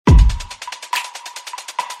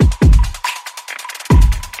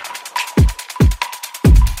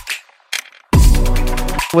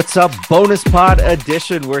What's up? Bonus pod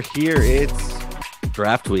edition. We're here. It's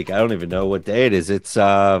draft week. I don't even know what day it is. It's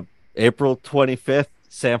April 25th.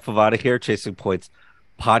 Sam Favada here, Chasing Points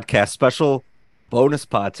podcast special bonus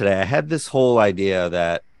pod today. I had this whole idea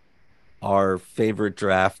that our favorite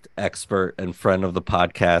draft expert and friend of the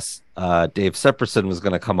podcast, Dave Sepperson, was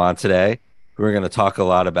going to come on today. We're going to talk a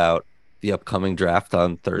lot about the upcoming draft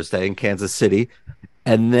on Thursday in Kansas City.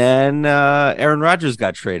 And then Aaron Rodgers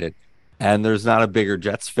got traded. And there's not a bigger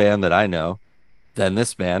Jets fan that I know than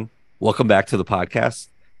this man. Welcome back to the podcast,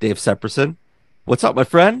 Dave Sepperson. What's up, my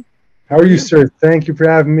friend? How are you, sir? Thank you for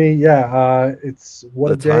having me. Yeah, it's what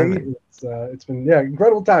The a day. timing. It's been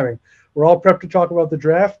incredible timing. We're all prepped to talk about the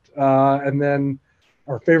draft, and then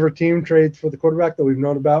our favorite team trades for the quarterback that we've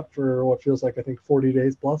known about for what feels like I think 40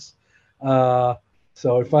 days plus.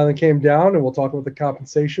 So it finally came down, and we'll talk about the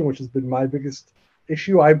compensation, which has been my biggest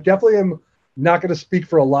issue. I definitely am not going to speak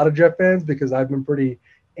for a lot of Jet fans because I've been pretty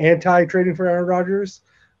anti-trading for Aaron Rodgers,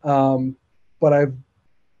 but I've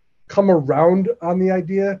come around on the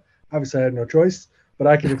idea. Obviously, I had no choice, but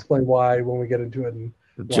I can explain why when we get into it. And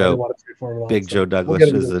Big Joe Douglas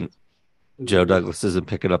isn't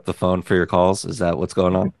picking up the phone for your calls. Is that what's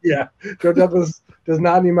going on? Yeah, Joe Douglas does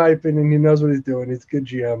not need my opinion. He knows what he's doing. He's a good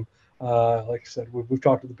GM. Like I said, we've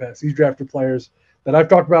talked in the past. He's drafted players that I've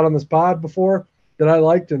talked about on this pod before that I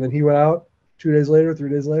liked, and then he went out 2 days later, 3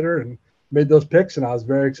 days later, and made those picks, and I was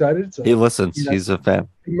very excited. So he listens. He's a fan.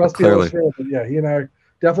 He must clearly. Be a fan. But yeah, he and I are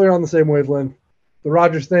definitely on the same wavelength. The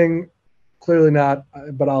Rodgers thing, clearly not,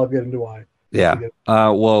 but I'll get into why. Yeah.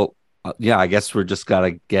 I guess we're just got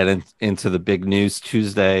to get into the big news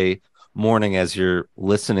Tuesday morning as you're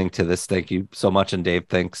listening to this. Thank you so much. And Dave,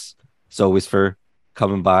 thanks as always for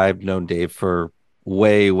coming by. I've known Dave for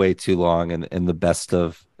way too long and in the best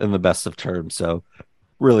of terms. So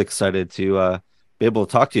really excited to be able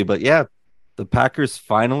to talk to you. But yeah, the Packers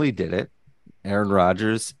finally did it. Aaron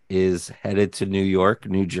Rodgers is headed to New York,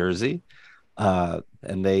 New Jersey. And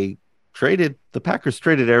the Packers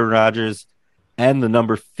traded Aaron Rodgers and the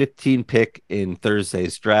number 15 pick in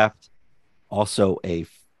Thursday's draft, also a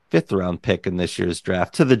 5th round pick in this year's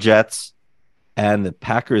draft, to the Jets. And the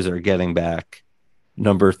Packers are getting back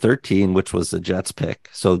number 13, which was the Jets pick.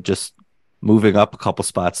 So just moving up a couple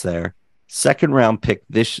spots there. 2nd round pick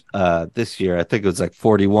this year. I think it was like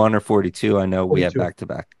 41 or 42. I know 42. We had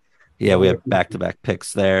back-to-back. Yeah, we have back-to-back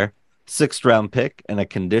picks there. 6th round pick and a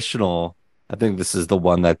conditional. I think this is the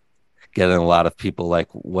one that getting a lot of people like,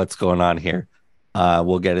 what's going on here?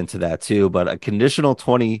 We'll get into that too. But a conditional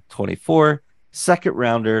 2024 2nd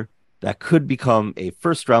rounder that could become a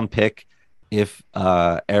 1st round pick if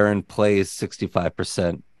Aaron plays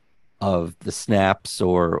 65% of the snaps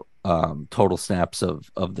or total snaps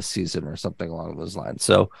of the season or something along those lines.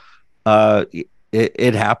 So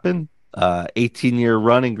it happened. 18-year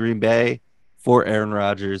run in Green Bay for Aaron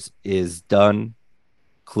Rodgers is done.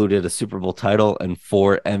 Included a Super Bowl title and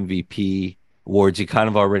 4 MVP awards. You kind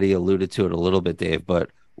of already alluded to it a little bit, Dave, but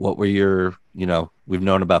what were your, we've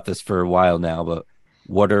known about this for a while now, but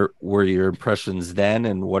were your impressions then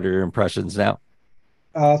and what are your impressions now?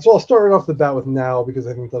 So I'll start right off the bat with now because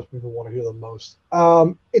I think those people want to hear the most.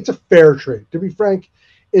 It's a fair trade. To be frank,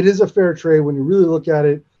 it is a fair trade when you really look at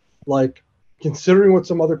it, like considering what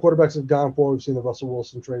some other quarterbacks have gone for. We've seen the Russell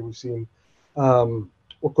Wilson trade. We've seen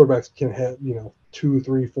what quarterbacks can hit, 2,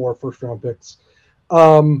 3, 4 first-round picks.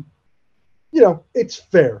 It's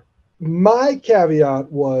fair. My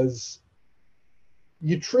caveat was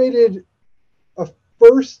you traded a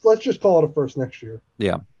first, let's just call it a first next year.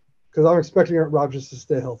 Yeah. Because I'm expecting Rodgers to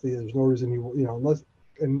stay healthy. There's no reason he will,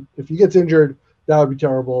 and if he gets injured, that would be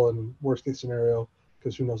terrible and worst-case scenario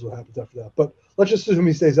because who knows what happens after that. But let's just assume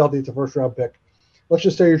he stays healthy. It's a first-round pick. Let's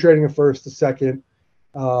just say you're trading a first, a second,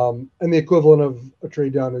 and the equivalent of a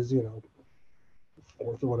trade down is, 4th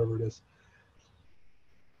or whatever it is.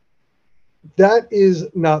 That is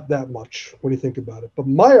not that much when you think about it. But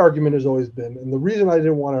my argument has always been, and the reason I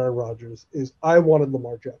didn't want Aaron Rodgers is I wanted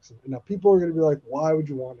Lamar Jackson. And now people are going to be like, why would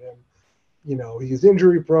you want him? He's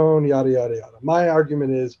injury prone, yada, yada, yada. My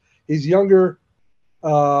argument is he's younger.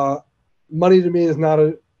 Money to me is not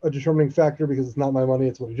a determining factor because it's not my money.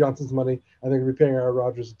 It's Woody Johnson's money. I think we're paying Aaron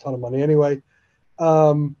Rodgers a ton of money anyway.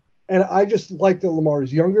 And I just like that Lamar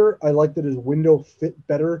is younger. I like that his window fit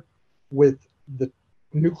better with the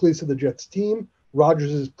nucleus of the Jets team.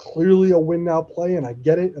 Rodgers is clearly a win now play, and I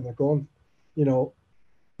get it. And they're going, boom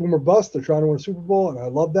or bust. They're trying to win a Super Bowl, and I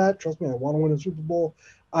love that. Trust me, I want to win a Super Bowl.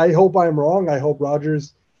 I hope I'm wrong. I hope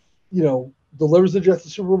Rodgers, delivers the Jets the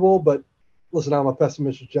Super Bowl. But listen, I'm a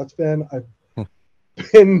pessimistic Jets fan. I've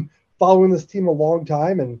been following this team a long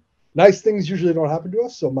time, and nice things usually don't happen to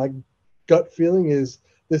us. So my gut feeling is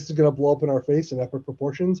this is going to blow up in our face in epic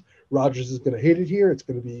proportions. Rodgers is going to hate it here. It's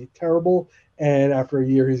going to be terrible. And after a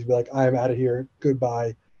year, he's going to be like, I am out of here.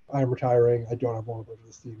 Goodbye. I'm retiring. I don't have one of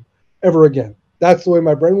this team ever again. That's the way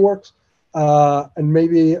my brain works. And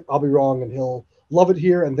maybe I'll be wrong and he'll love it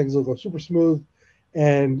here and things will go super smooth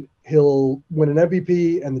and he'll win an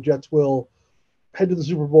MVP and the Jets will head to the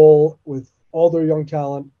Super Bowl with all their young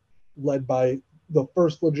talent led by the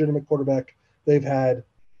first legitimate quarterback they've had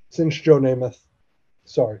since Joe Namath.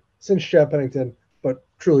 Sorry, since Chad Pennington, but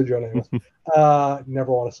truly Joe Namath.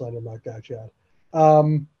 Never want to slander my guy, Chad.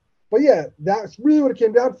 But yeah, that's really what it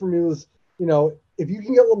came down for me was, if you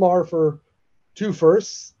can get Lamar for 2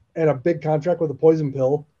 firsts and a big contract with a poison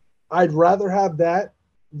pill, I'd rather have that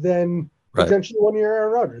than potentially 1 year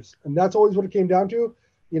Aaron Rodgers. And that's always what it came down to.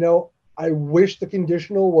 I wish the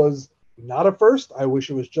conditional was not a first. I wish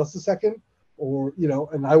it was just a second or,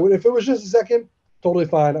 and I would, if it was just a second, totally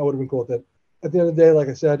fine. I would have been cool with it. At the end of the day, like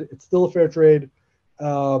I said, it's still a fair trade.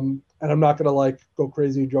 And I'm not going to go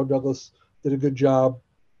crazy. Joe Douglas did a good job.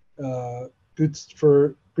 Goods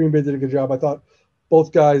for Green Bay did a good job. I thought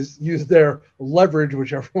both guys used their leverage,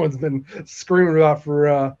 which everyone's been screaming about for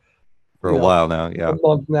a while now. Yeah. A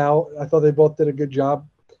month now. I thought they both did a good job.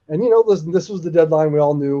 And, listen, this was the deadline. We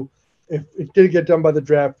all knew if it didn't get done by the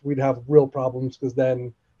draft, we'd have real problems because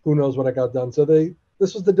then who knows what I got done. So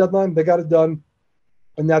this was the deadline. They got it done.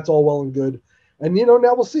 And that's all well and good. And,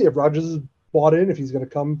 now we'll see if Rodgers is bought in, if he's going to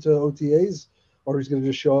come to OTAs or he's going to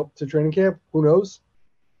just show up to training camp. Who knows?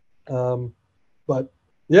 But,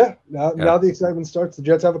 yeah, now the excitement starts. The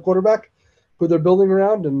Jets have a quarterback who they're building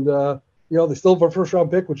around. And, they still have a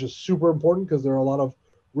first-round pick, which is super important because there are a lot of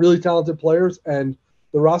really talented players. And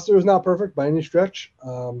the roster is not perfect by any stretch.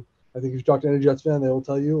 I think if you talk to any Jets fan, they will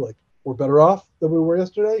tell you, we're better off than we were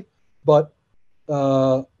yesterday. But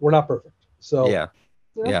we're not perfect. So, yeah.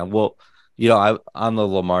 Yeah. Well, on the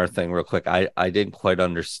Lamar thing real quick, I didn't quite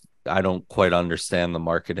understand. I don't quite understand the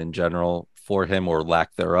market in general for him or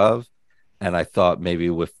lack thereof. And I thought maybe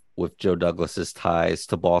with Joe Douglas's ties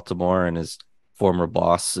to Baltimore and his former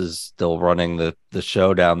boss is still running the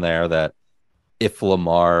show down there, that if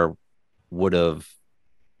Lamar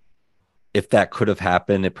if that could have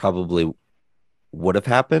happened, it probably would have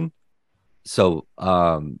happened. So,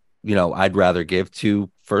 I'd rather give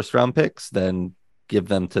 2 first-round picks than give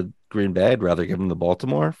them to Green Bay. I'd rather give them to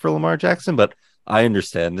Baltimore for Lamar Jackson. But I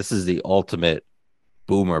understand this is the ultimate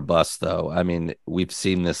boom or bust, though. I mean, we've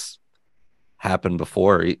seen this happen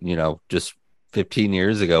before, just 15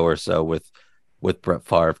 years ago or so with Brett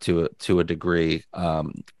Favre to a degree.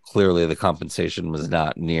 Clearly, the compensation was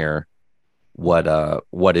not near what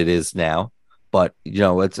it is now. But,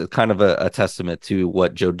 it's a kind of a testament to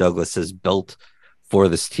what Joe Douglas has built for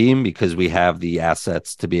this team because we have the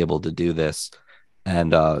assets to be able to do this.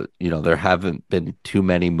 And, there haven't been too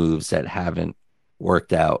many moves that haven't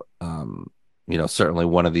worked out. Certainly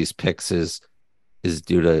one of these picks is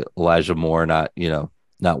due to Elijah Moore not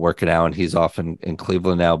working out, and he's off in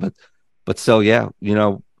Cleveland now. But still, yeah,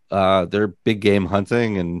 they're big game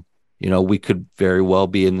hunting, and we could very well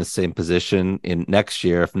be in the same position in next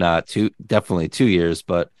year, if not definitely 2 years.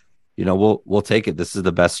 But we'll take it. This is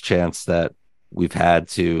the best chance that we've had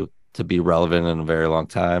to be relevant in a very long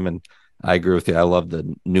time. And I agree with you. I love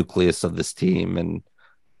the nucleus of this team, and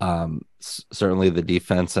certainly the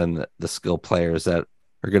defense and the skill players that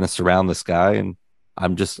are going to surround this guy. And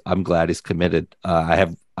I'm glad he's committed. I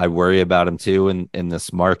worry about him too in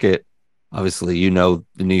this market. Obviously, the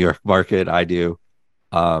New York market. I do.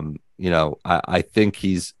 I think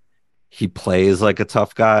he plays like a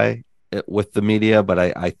tough guy with the media, but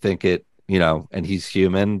I think and he's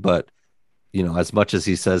human, but as much as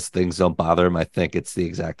he says things don't bother him, I think it's the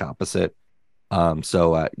exact opposite. I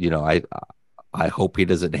hope he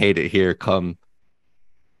doesn't hate it here come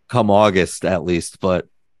August at least, but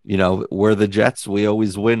we're the Jets. We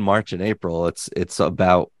always win March and April. It's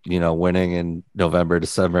about, winning in November,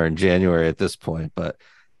 December, and January at this point. But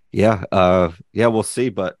yeah, we'll see.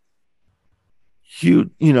 But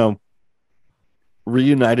Hugh,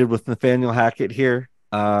 reunited with Nathaniel Hackett here.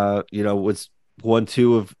 Was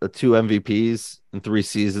 1-2 of 2 MVPs in 3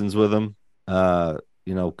 seasons with him.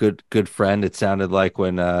 Good friend. It sounded like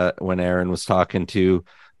when Aaron was talking to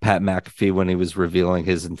Pat McAfee when he was revealing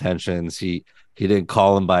his intentions, he didn't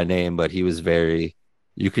call him by name, but he was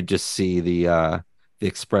you could just see the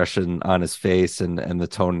expression on his face and the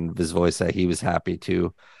tone of his voice that he was happy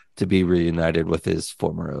to be reunited with his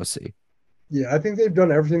former OC. Yeah, I think they've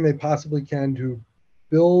done everything they possibly can to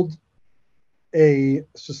build a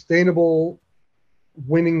sustainable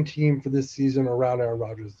winning team for this season around Aaron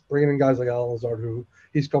Rodgers, bringing in guys like Alan Lazard, who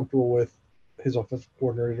he's comfortable with, his offensive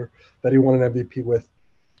coordinator that he won an MVP with.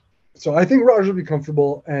 So I think Rodgers will be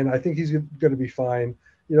comfortable, and I think he's going to be fine.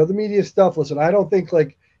 The media stuff. Listen, I don't think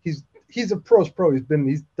like he's a pro's pro. He's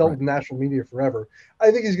dealt Right. with national media forever.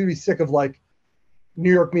 I think he's going to be sick of like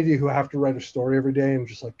New York media who have to write a story every day, and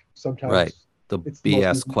just like Right. sometimes The it's the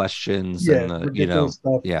most BS questions yeah and the, ridiculous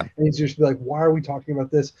stuff. yeah, And he's just be like, why are we talking about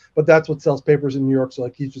this? But that's what sells papers in New York. So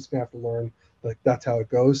like he's just gonna have to learn like that's how it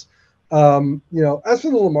goes. As for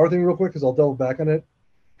the Lamar thing, real quick, because I'll double back on it,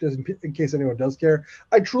 just in case anyone does care.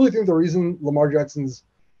 I truly think the reason Lamar Jackson's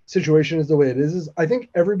situation is the way it is I think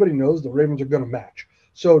everybody knows the Ravens are going to match.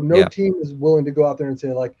 So no yeah, team is willing to go out there and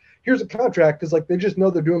say like, here's a contract because like they just know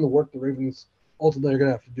they're doing the work the Ravens ultimately are going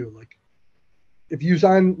to have to do. Like if you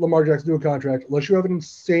sign Lamar Jackson to a contract, unless you have an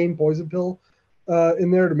insane poison pill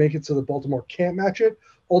in there to make it so that Baltimore can't match it,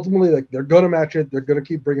 ultimately like they're going to match it. They're going to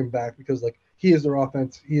keep bringing back because like he is their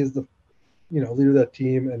offense. He is the leader of that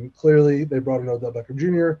team. And clearly they brought in Odell Beckham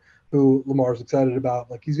Jr., who Lamar's excited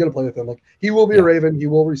about. Like he's going to play with them. Like he will be a yeah, Raven. He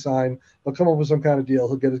will resign. They'll come up with some kind of deal.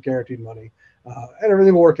 He'll get his guaranteed money, and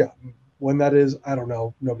everything will work out. When that is, I don't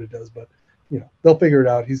know. Nobody does, but they'll figure it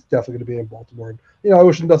out. He's definitely going to be in Baltimore. And I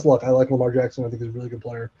wish him best of luck. I like Lamar Jackson. I think he's a really good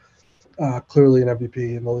player. Clearly an MVP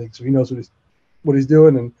in the league, so he knows what he's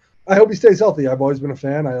doing. And I hope he stays healthy. I've always been a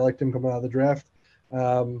fan. I liked him coming out of the draft,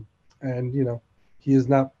 and he has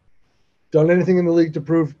not done anything in the league to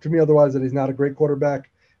prove to me otherwise that he's not a great quarterback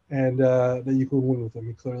and that you can win with him.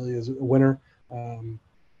 He clearly is a winner.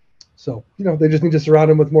 So they just need to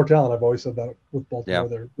surround him with more talent. I've always said that with yeah,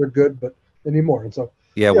 Baltimore, they're good, but they need more. And so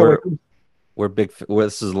yeah. yeah, We're big.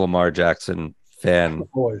 This is Lamar Jackson fan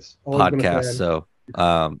always been a podcast. fan. So,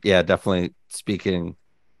 yeah, definitely speaking,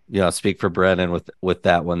 speak for Brennan with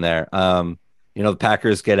that one there. The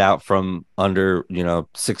Packers get out from under,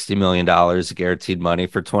 $60 million guaranteed money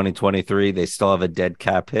for 2023. They still have a dead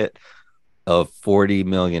cap hit of $40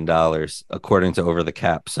 million, according to Over the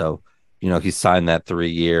Cap. So, he signed that 3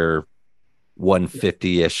 year,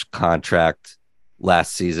 150-ish contract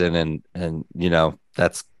last season, and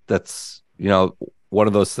that's one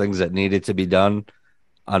of those things that needed to be done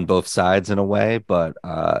on both sides in a way, but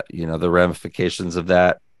the ramifications of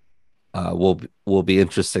that will be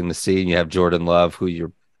interesting to see. And you have Jordan Love,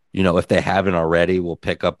 who if they haven't already, will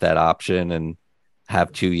pick up that option and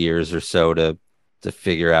have 2 years or so to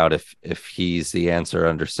figure out if he's the answer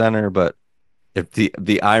under center. But if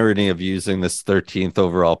the irony of using this 13th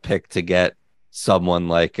overall pick to get someone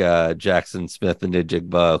like Jackson Smith and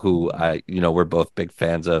Njigba, who we're both big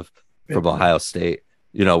fans of Big from fan. Ohio State,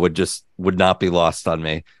 would not be lost on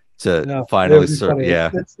me to No, it finally would be funny. yeah,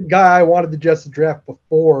 It's the guy I wanted the Jets to draft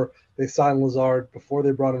before they signed Lazard, before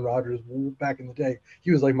they brought in Rodgers back in the day.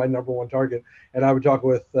 He was like my number one target. And I would talk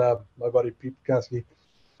with my buddy Pete Koski,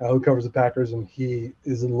 who covers the Packers, and he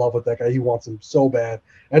is in love with that guy. He wants him so bad,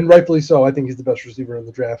 and rightfully so. I think he's the best receiver in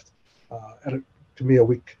the draft. To me, a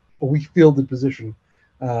weak fielded position.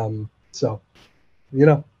 So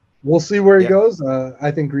we'll see where he yeah, goes.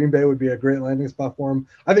 I think Green Bay would be a great landing spot for him.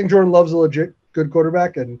 I think Jordan Love's a legit good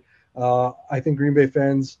quarterback, and I think Green Bay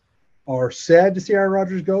fans are sad to see Aaron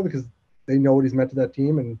Rodgers go because they know what he's meant to that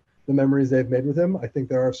team and the memories they've made with him. I think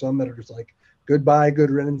there are some that are just like, goodbye, good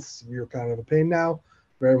riddance. You're kind of a pain now,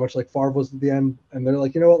 very much like Favre was at the end. And they're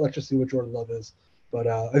like, you know what? Let's just see what Jordan Love is. But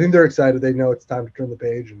I think they're excited. They know it's time to turn the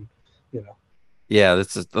page, and you know, yeah.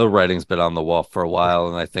 The writing's been on the wall for a for while,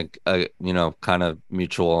 sure, and I think kind of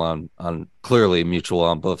mutual on clearly mutual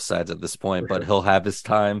on both sides at this point. for But sure. he'll have his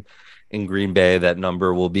time in Green Bay. That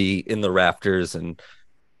number will be in the rafters, and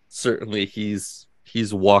certainly he's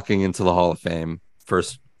walking into the Hall of Fame,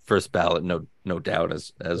 first ballot, no doubt,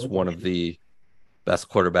 as No one of question. the best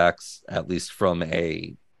quarterbacks, at least from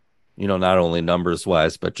a not only numbers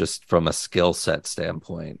wise, but just from a skill set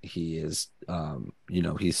standpoint. He is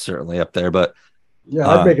he's certainly up there. But Yeah,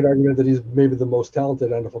 I'd uh make an argument that he's maybe the most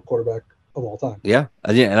talented NFL quarterback of all time. yeah,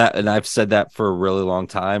 and I've said that for a really long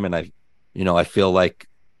time, and I feel like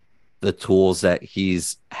the tools that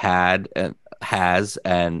he's had and has,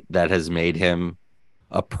 and that has made him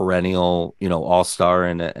a perennial, all-star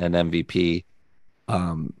and an MVP,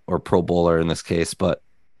 or Pro Bowler in this case, but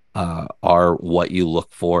are what you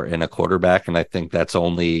look for in a quarterback. And I think that's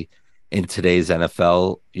only in today's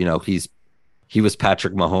NFL. He was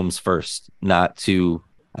Patrick Mahomes first, not to,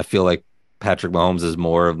 I feel like Patrick Mahomes is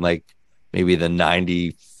more of like maybe the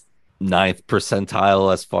 99th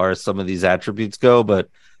percentile as far as some of these attributes go, but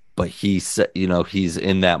he's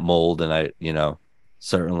in that mold, and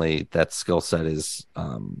certainly that skill set is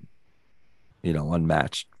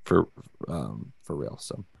unmatched for real.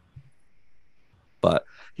 So, but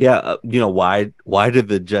yeah, why did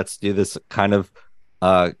the Jets do this? Kind of,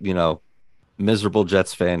 uh, you know, miserable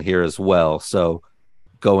Jets fan here as well. So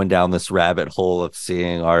going down this rabbit hole of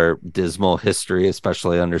seeing our dismal history,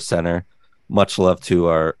 especially under center. Much love to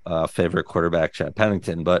our favorite quarterback, Chad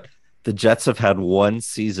Pennington. But the Jets have had one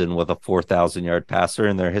season with a 4,000-yard passer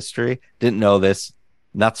in their history. Didn't know this.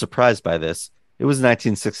 Not surprised by this. It was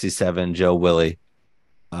 1967. Joe Willie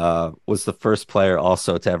was the first player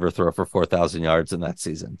also to ever throw for 4,000 yards in that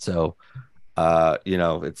season. So,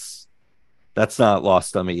 it's that's not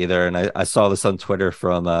lost on me either. And I saw this on Twitter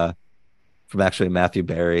from actually Matthew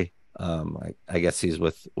Berry. I guess he's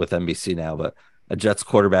with NBC now, but a Jets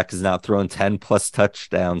quarterback has now thrown 10 plus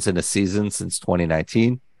touchdowns in a season since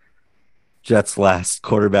 2019. Jets last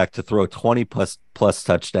quarterback to throw 20 plus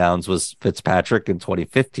touchdowns was Fitzpatrick in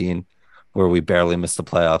 2015, where we barely missed the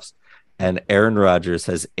playoffs. And Aaron Rodgers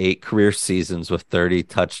has 8 career seasons with 30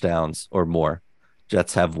 touchdowns or more.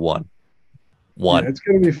 Jets have one. Yeah, One. it's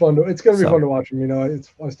gonna be fun. It's gonna be So fun to watch him. I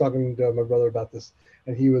was talking to my brother about this,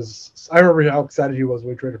 and he was. I remember how excited he was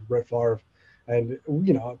when we traded for Brett Favre, and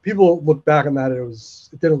people look back on that.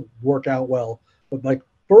 It didn't work out well, but like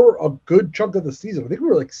for a good chunk of the season, I think we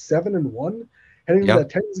were like 7-1 heading into yeah. that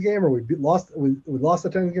Titans game, or we lost the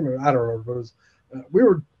Titans game. Or I don't remember. But it was we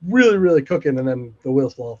were really really cooking, and then the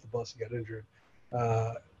wheels fell off the bus and got injured.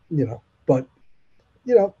 Uh, but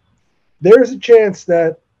you know, there's a chance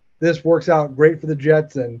that this works out great for the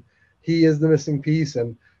Jets, and he is the missing piece.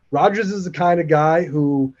 And Rodgers is the kind of guy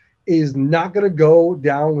who is not going to go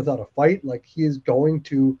down without a fight. Like he is going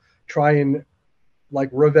to try and like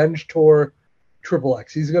revenge tour Triple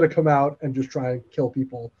X. He's going to come out and just try and kill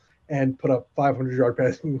people and put up 500-yard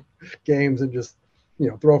passing games and just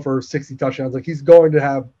throw for 60 touchdowns. Like he's going to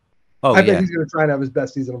have. Oh I bet yeah. he's going to try and have his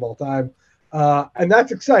best season of all time, and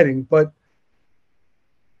that's exciting. But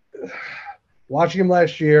watching him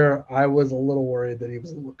last year, I was a little worried that he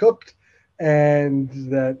was a little cooked and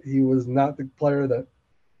that he was not the player that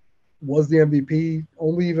was the MVP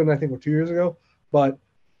only even, I think, 2 years ago. But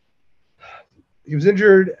he was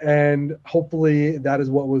injured, and hopefully that is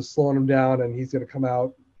what was slowing him down, and he's going to come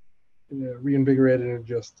out reinvigorated and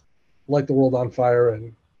just light the world on fire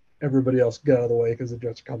and everybody else get out of the way because the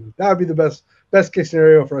Jets are coming. That would be the best case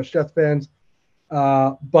scenario for us Jets fans.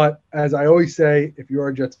 But as I always say, if you're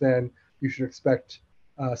a Jets fan, you should expect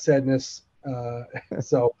sadness.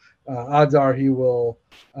 So odds are he will,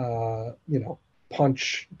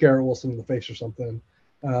 punch Garrett Wilson in the face or something,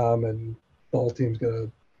 and the whole team's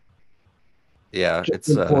gonna Yeah, just it's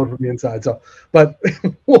implode from the inside. So, but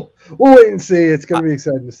we'll wait and see. It's gonna be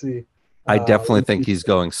exciting to see. I definitely think he's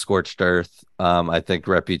going scorched earth. I think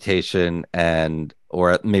reputation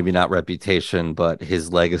or maybe not reputation, but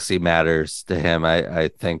his legacy matters to him. I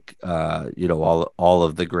think, all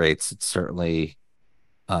of the greats, it's certainly,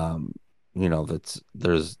 that's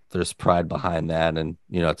there's pride behind that. And,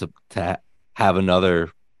 to have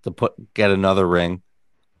get another ring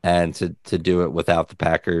and to do it without the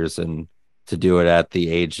Packers and to do it at the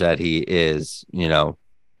age that he is,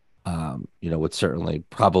 would certainly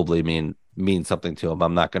probably mean something to him.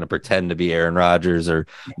 I'm not going to pretend to be Aaron Rodgers or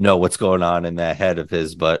know what's going on in that head of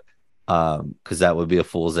his, but because that would be a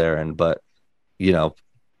fool's errand. But yeah.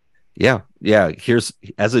 Here's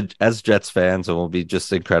as Jets fans, and we'll be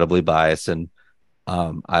just incredibly biased, and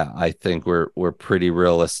I think we're pretty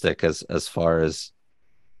realistic as far as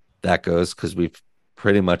that goes because we've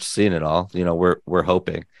pretty much seen it all. We're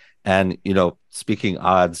hoping, and speaking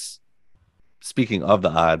of the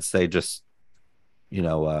odds, they just,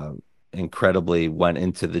 incredibly went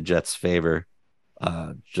into the Jets' favor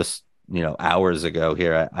just, hours ago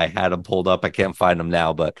here. I had them pulled up. I can't find them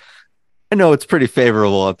now, but I know it's pretty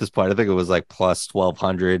favorable at this point. I think it was like plus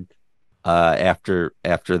 1,200 after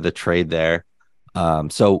the trade there.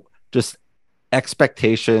 So just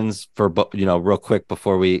expectations for, real quick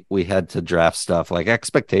before we head to draft stuff, like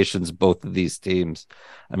expectations, both of these teams.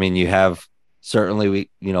 I mean, you have certainly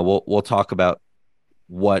we'll talk about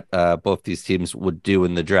what both these teams would do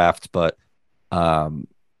in the draft, but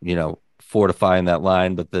fortifying that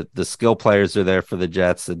line. But the skill players are there for the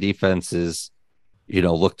Jets. The defense is,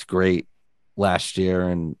 looked great last year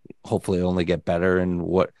and hopefully only get better. And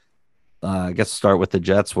what I guess start with the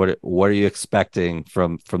Jets. What are you expecting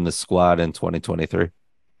from the squad in 2023?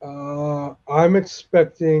 I'm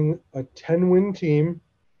expecting a 10-win team.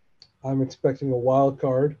 I'm expecting a wild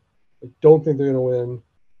card. I don't think they're going to win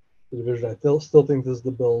the division. I still think this is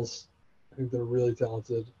the Bills. I think they're really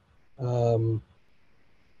talented. But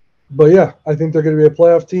yeah, I think they're going to be a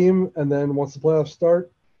playoff team. And then once the playoffs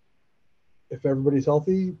start, if everybody's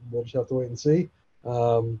healthy, we'll just have to wait and see.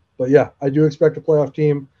 But yeah, I do expect a playoff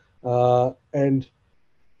team. And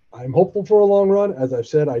I'm hopeful for a long run. As I've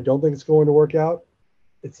said, I don't think it's going to work out.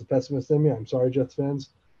 It's the pessimist in me. I'm sorry, Jets fans.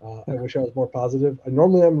 I wish I was more positive. I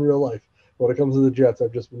normally am in real life. But when it comes to the Jets,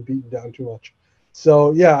 I've just been beaten down too much.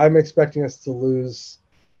 So yeah, I'm expecting us to lose.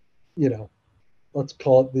 You know, let's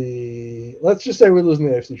call it the. Let's just say we lose in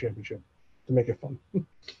the AFC Championship to make it fun.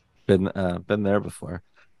 Been there before.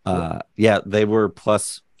 Yep. Yeah, they were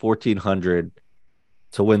plus 1400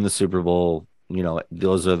 to win the Super Bowl.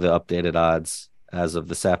 Those are the updated odds as of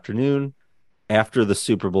this afternoon. After the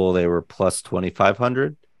Super Bowl, they were plus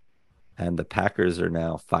 2500, and the Packers are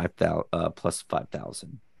now 5,000 plus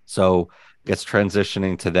 5,000. So I guess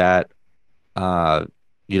transitioning to that, uh,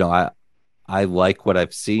 you know, I like what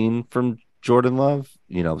I've seen from Jordan Love.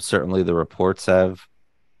 Certainly the reports have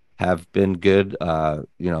been good. The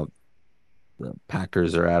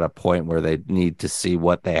Packers are at a point where they need to see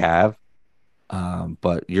what they have.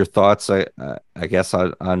 But your thoughts, I guess,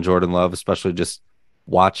 on Jordan Love, especially just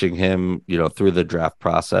watching him, through the draft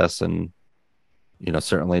process, and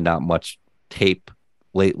certainly not much tape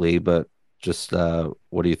lately, but just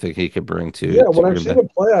what do you think he could bring to Yeah, when I've Green seen Bay? him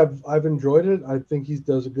play, I've enjoyed it. I think he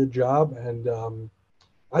does a good job, and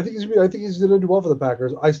I think he's going to do well for the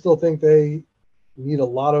Packers. I still think they need a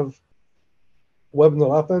lot of weapons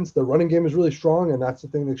on offense. The running game is really strong, and that's the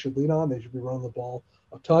thing they should lean on. They should be running the ball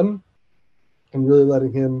a ton and really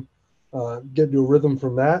letting him get into a rhythm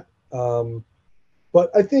from that. But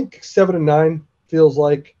I think 7-9 feels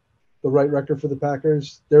like the right record for the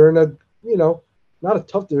Packers. They're in a not a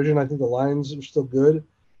tough division. I think the Lions are still good,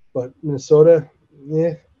 but Minnesota,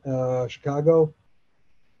 yeah, Chicago,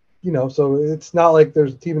 so it's not like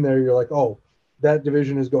there's a team in there you're like, oh, that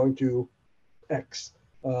division is going to X.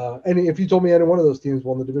 And if you told me any one of those teams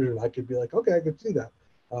won the division, I could be like, okay, I could see that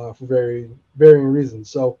for very varying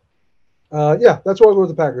reasons. So yeah, that's why I go with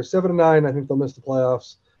the Packers. 7-9. I think they'll miss the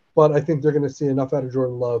playoffs, but I think they're going to see enough out of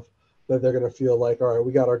Jordan Love that they're going to feel like, all right,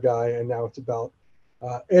 we got our guy, and now it's about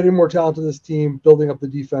adding more talent to this team, building up the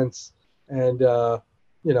defense, and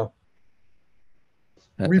you know,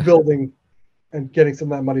 rebuilding and getting some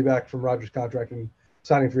of that money back from Rodgers' contract and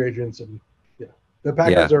signing free agents. And yeah, the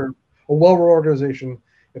Packers Yeah, are a well-run organization.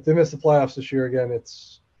 If they miss the playoffs this year again,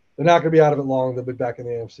 they're not going to be out of it long. They'll be back in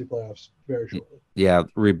the AFC playoffs very shortly. yeah,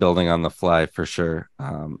 rebuilding on the fly for sure.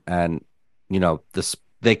 And this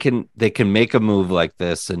they can make a move like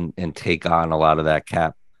this and take on a lot of that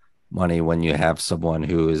cap money when you have someone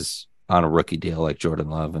who is on a rookie deal like Jordan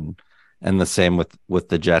Love, and the same with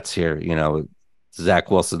the Jets here.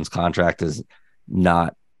 Zach Wilson's contract is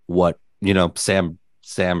not what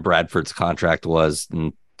Sam Bradford's contract was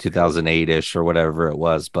in 2008 ish or whatever it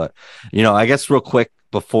was. But I guess real quick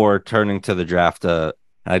before turning to the draft,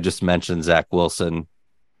 I just mentioned Zach Wilson.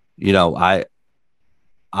 You know,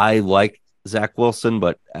 I like Zach Wilson,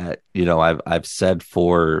 but I've said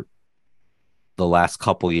for the last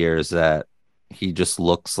couple years that he just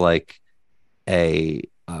looks like a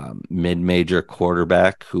mid-major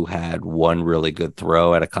quarterback who had one really good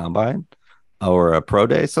throw at a combine or a pro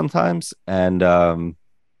day sometimes, and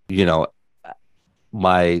you know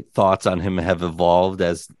my thoughts on him have evolved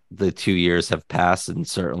as the 2 years have passed, and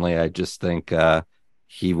certainly I just think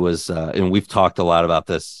he was, and we've talked a lot about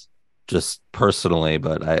this just personally,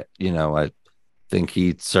 but I think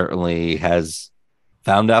he certainly has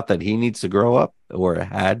found out that he needs to grow up or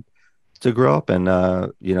had to grow up, and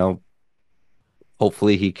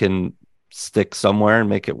hopefully he can stick somewhere and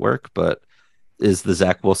make it work. But is the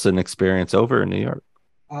Zach Wilson experience over in New York?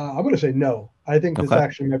 I'm going to say no. I think this Okay.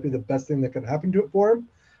 actually might be the best thing that could happen to it for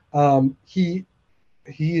him. He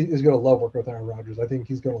is going to love working with Aaron Rodgers. I think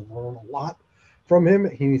he's going to learn a lot from him.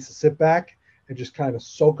 He needs to sit back and just kind of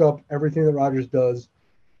soak up everything that Rodgers does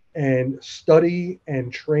and study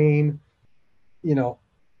and train. You know,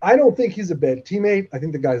 I don't think he's a bad teammate. I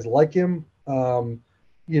think the guys like him.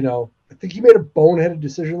 I think he made a boneheaded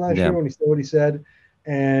decision last Yeah. year when he said what he said,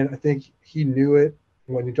 and I think he knew it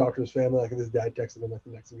when he talked to his family. Like his dad texted him like the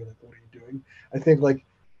next thing, like, "What are you doing?" I think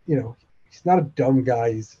he's not a dumb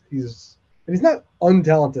guy. He's not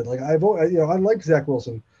untalented. Like I like Zach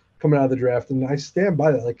Wilson coming out of the draft, and I stand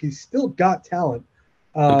by that. Like he's still got talent,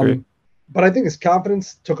 Agree. but I think his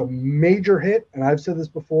confidence took a major hit. And I've said this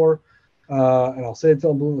before, and I'll say it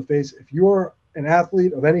till I'm blue in the face. If you're an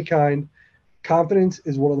athlete of any kind, confidence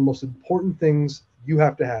is one of the most important things you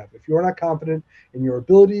have to have. If you're not confident in your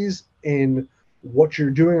abilities, in what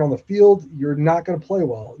you're doing on the field, you're not going to play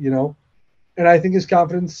well. And I think his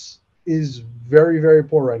confidence is very, very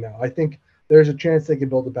poor right now. I think there's a chance they can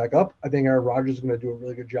build it back up. I think Aaron Rodgers is going to do a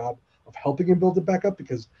really good job of helping him build it back up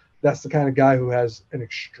because that's the kind of guy who has an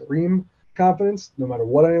extreme confidence, no matter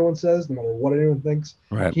what anyone says, no matter what anyone thinks.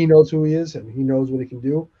 Right. He knows who he is and he knows what he can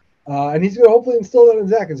do. And he's going to hopefully instill that in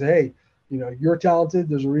Zach and say, hey, you're talented.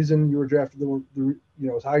 There's a reason you were drafted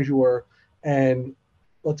as high as you were, and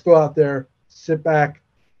let's go out there, sit back,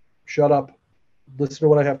 shut up, listen to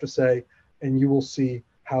what I have to say, and you will see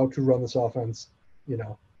how to run this offense.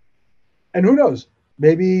 And who knows?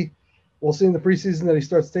 Maybe we'll see in the preseason that he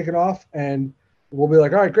starts taking off, and we'll be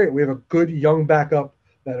like, all right, great. We have a good young backup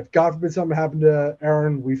that if God forbid something happened to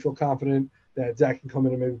Aaron, we feel confident that Zach can come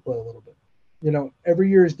in and maybe play a little bit. Every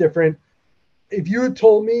year is different. If you had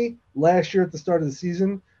told me last year at the start of the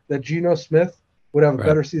season that Geno Smith would have a Right.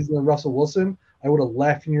 better season than Russell Wilson, I would have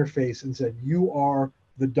laughed in your face and said, you are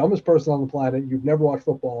the dumbest person on the planet. You've never watched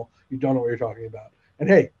football. You don't know what you're talking about. And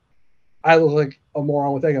hey, I look like a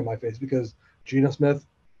moron with egg on my face because Geno Smith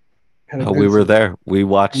had a We good were season. there. We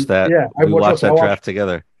watched that. Yeah, We watched I that watched draft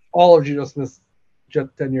together. all of Geno Smith's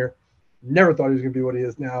Jet tenure. Never thought he was going to be what he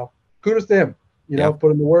is now. Kudos to him. Yeah.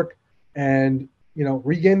 Put in the work and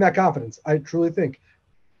regain that confidence. I truly think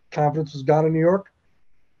confidence was gone in New York.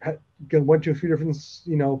 Went to a few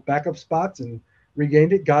different backup spots and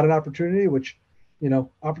regained it. Got an opportunity, which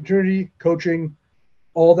opportunity, coaching,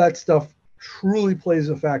 all that stuff truly plays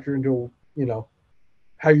a factor into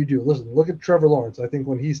how you do. Listen, look at Trevor Lawrence. I think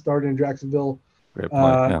when he started in Jacksonville, Great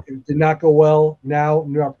point. Yeah. it did not go well. Now,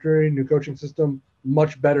 new opportunity, new coaching system,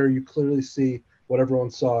 much better. You clearly see what everyone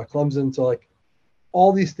saw at Clemson. So,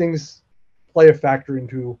 all these things play a factor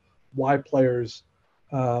into why players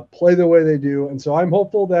play the way they do. And so I'm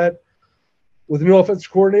hopeful that with a new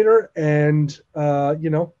offensive coordinator and,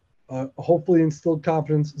 hopefully instilled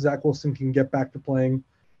confidence, Zach Wilson can get back to playing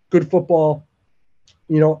good football.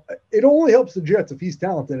 It only helps the Jets if he's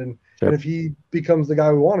talented and if he becomes the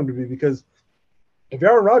guy we want him to be, because if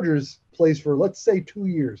Aaron Rodgers plays for, let's say, 2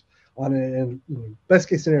 years and best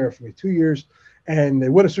case scenario for me, 2 years, and they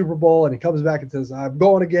win a Super Bowl and he comes back and says, I'm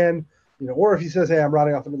going again, or if he says, hey, I'm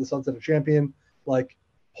riding off into the sunset, a champion,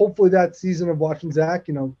 hopefully that season of watching Zach,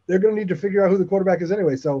 they're going to need to figure out who the quarterback is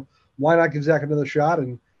anyway. So why not give Zach another shot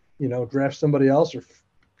and, draft somebody else or,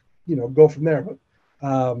 go from there. But,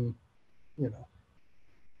 I'm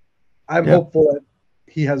hopeful that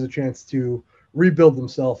he has a chance to rebuild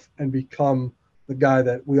himself and become the guy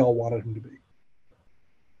that we all wanted him to be.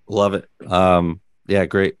 Love it. Yeah,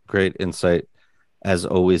 great insight as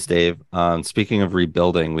always, Dave. Speaking of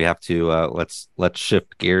rebuilding, we have to let's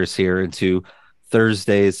shift gears here into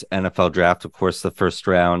Thursday's NFL draft. Of course, the first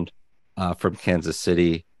round from Kansas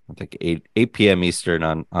City, I think 8 p.m. Eastern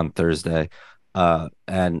on Thursday.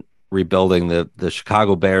 And rebuilding, the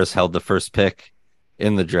Chicago Bears held the first pick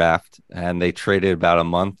in the draft, and they traded about a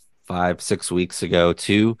month, 5-6 weeks ago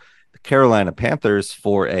to the Carolina Panthers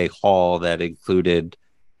for a haul that included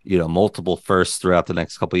multiple firsts throughout the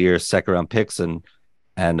next couple of years, second round picks, and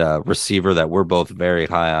a receiver that we're both very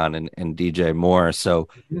high on, and DJ Moore. So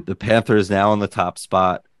the Panthers now in the top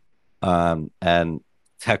spot, and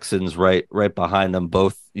Texans right behind them,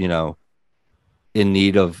 both in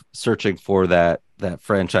need of searching for that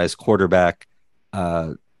franchise quarterback.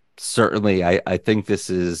 Certainly, I think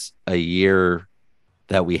this is a year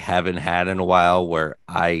that we haven't had in a while where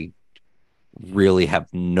I really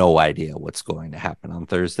have no idea what's going to happen on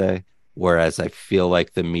Thursday. Whereas I feel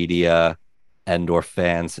like the media and/or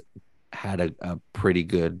fans had a pretty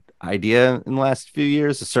good idea in the last few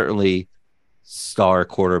years. Certainly, star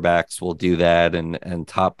quarterbacks will do that, and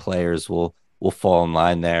top players will fall in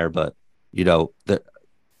line there. But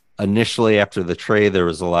initially after the trade, there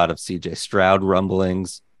was a lot of C.J. Stroud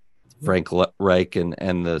rumblings. Frank Reich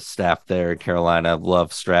and the staff there in Carolina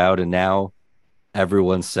love Stroud, and now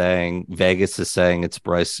everyone's saying, Vegas is saying it's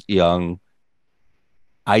Bryce Young.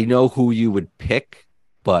 I know who you would pick,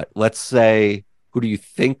 but let's say, who do you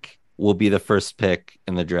think will be the first pick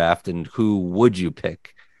in the draft, and who would you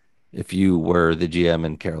pick if you were the GM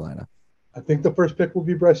in Carolina? I think the first pick will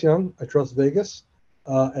be Bryce Young. I trust Vegas.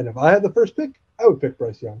 And if I had the first pick, I would pick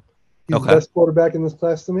Bryce Young. He's the best quarterback in this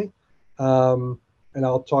class to me. And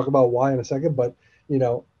I'll talk about why in a second. But,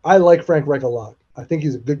 I like Frank Reich a lot. I think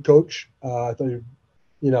he's a good coach. I thought it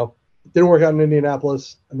didn't work out in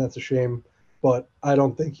Indianapolis, and that's a shame. But I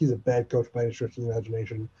don't think he's a bad coach by any stretch of the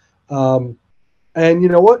imagination. And you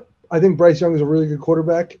know what? I think Bryce Young is a really good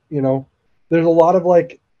quarterback. There's a lot of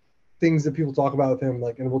things that people talk about with him,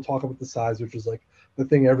 and we'll talk about the size, which is the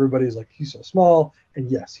thing everybody's he's so small. And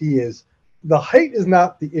yes, he is. The height is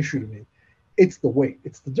not the issue to me. It's the weight.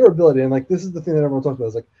 It's the durability. And this is the thing that everyone talks about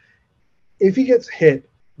is if he gets hit,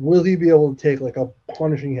 will he be able to take a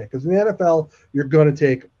punishing hit? Because in the NFL, you're going to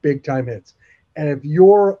take big time hits. And if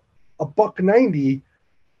you're a $190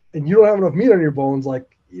 and you don't have enough meat on your bones,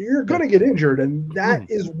 you're going to get injured. And that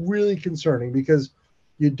is really concerning, because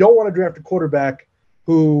you don't want to draft a quarterback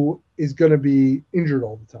who is going to be injured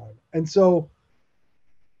all the time. And so,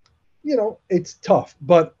 it's tough.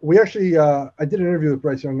 But we actually, I did an interview with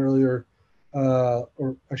Bryce Young earlier,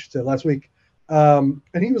 or I should say last week. And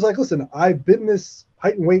he was like, listen, I've been this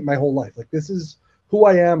height and weight my whole life. Like, this is who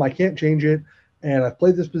I am. I can't change it. And I've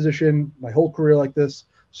played this position my whole career like this.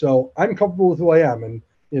 So I'm comfortable with who I am. And,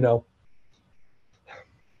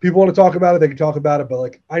 people want to talk about it, they can talk about it. But,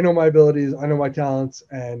 like, I know my abilities, I know my talents,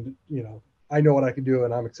 and, I know what I can do.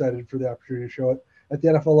 And I'm excited for the opportunity to show it at the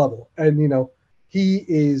NFL level. And, he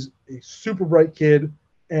is a super bright kid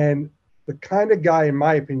and the kind of guy, in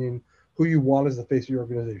my opinion, who you want as the face of your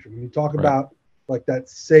organization. When you talk Right. about like that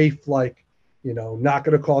safe, like, not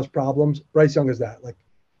going to cause problems, Bryce Young is that. Like,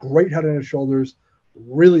 great head on his shoulders,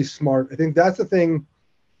 really smart. I think that's the thing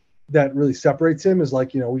that really separates him is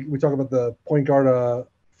like, we talk about the point guard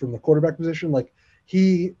from the quarterback position. Like,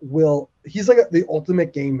 he's like the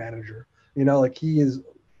ultimate game manager. Like, he is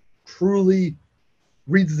truly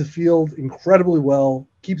reads the field incredibly well,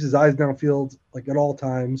 keeps his eyes downfield like at all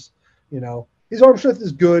times. His arm strength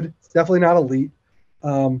is good. It's definitely not elite,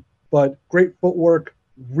 but great footwork,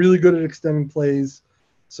 really good at extending plays.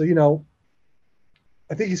 So,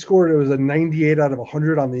 I think he scored, it was a 98 out of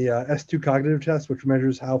 100 on the S2 cognitive test, which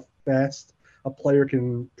measures how fast a player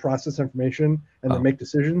can process information and then Oh, make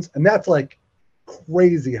decisions. And that's like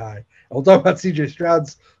crazy high. And we'll talk about CJ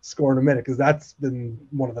Stroud's score in a minute because that's been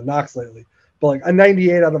one of the knocks lately. But like a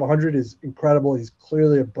 98 out of 100 is incredible. He's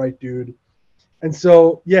clearly a bright dude. And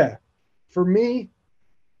so, yeah, for me,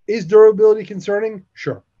 is durability concerning?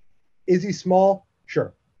 Sure. Is he small?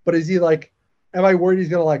 Sure. But is he like, am I worried he's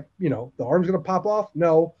going to like, the arm's going to pop off?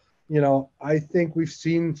 No. I think we've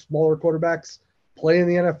seen smaller quarterbacks play in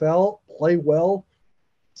the NFL, play well.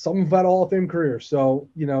 Some have had Hall of Fame careers. So,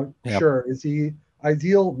 yeah. sure. Is he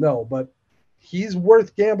ideal? No. But he's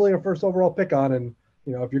worth gambling a first overall pick on. And,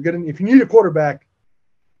 if you need a quarterback,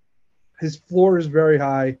 his floor is very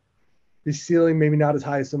high. His ceiling maybe not as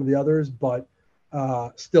high as some of the others, but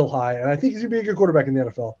still high. And I think he's going to be a good quarterback in the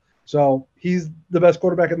NFL. So he's the best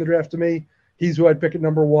quarterback in the draft to me. He's who I'd pick at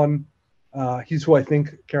number one. He's who I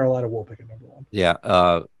think Carolina will pick at number one.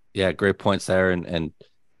 Yeah. Yeah. Great points there. And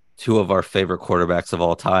two of our favorite quarterbacks of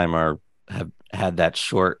all time have had that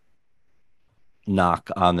short knock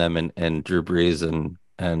on them, and Drew Brees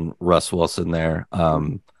and Russ Wilson there.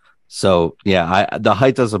 So yeah, the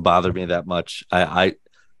height doesn't bother me that much.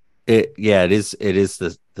 It is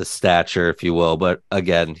the stature, if you will, but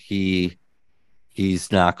again, he's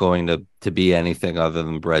not going to be anything other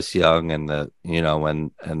than Bryce Young, and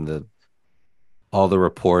the all the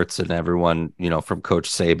reports and everyone, from Coach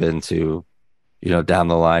Saban to, down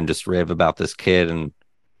the line, just rave about this kid. And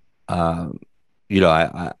um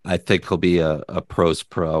I think he'll be a pros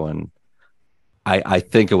pro, and I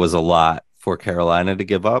think it was a lot for Carolina to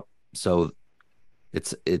give up. So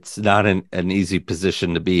it's not an easy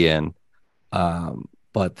position to be in.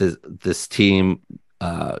 But this team,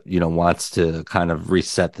 wants to kind of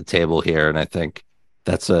reset the table here, and I think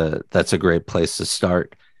that's a great place to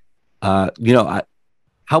start. I,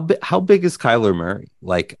 how big is Kyler Murray?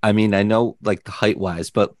 Like, I mean, I know like the height wise,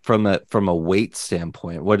 but from a weight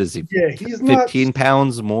standpoint, what is he? Yeah, he's not. 15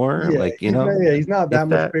 pounds more? Yeah, Like, he's not that if much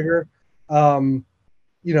that. bigger. Um,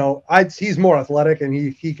 he's more athletic and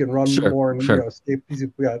he can run Sure, more and sure. he's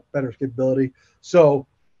got better escapability. So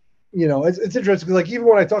it's interesting because like even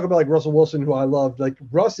when I talk about like Russell Wilson, who I love, like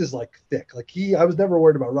Russ is like thick. Like I was never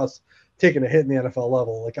worried about Russ taking a hit in the NFL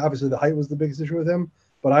level. Like obviously the height was the biggest issue with him,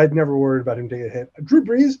 but I'd never worried about him taking a hit. Drew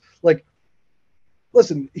Brees, like,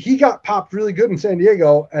 listen, he got popped really good in San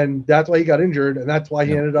Diego, and that's why he got injured, and that's why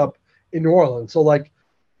he Yeah, ended up in New Orleans. So like,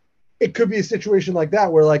 it could be a situation like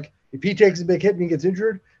that where like if he takes a big hit and he gets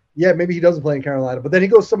injured, yeah, maybe he doesn't play in Carolina, but then he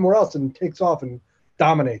goes somewhere else and takes off and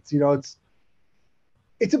dominates.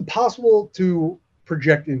 It's impossible to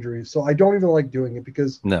project injuries, so I don't even like doing it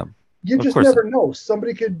because no, you of just course not. never know.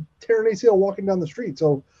 Somebody could tear an ACL walking down the street.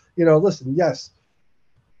 So, listen, yes,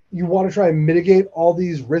 you want to try and mitigate all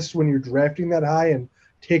these risks when you're drafting that high and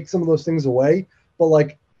take some of those things away. But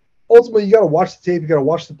like ultimately you got to watch the tape, you got to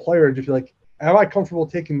watch the player and just be like, am I comfortable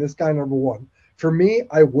taking this guy number one? For me,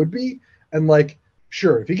 I would be. And like,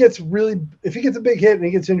 sure, if he gets a big hit and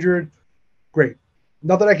he gets injured, great.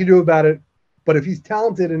 Nothing I can do about it. But if he's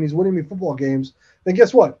talented and he's winning me football games, then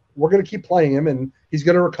guess what? We're going to keep playing him and he's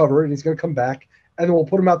going to recover and he's going to come back and then we'll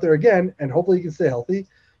put him out there again and hopefully he can stay healthy,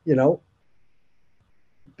 you know.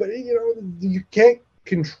 But you can't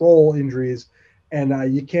control injuries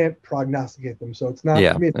and you can't prognosticate them. So it's not,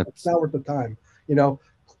 Yeah, to me, it's it's not worth the time, you know.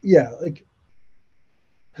 Yeah, like,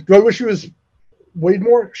 do I wish he was weighed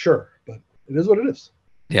more? Sure, but it is what it is.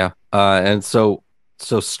 yeah. And so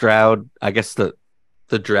So Stroud, I guess the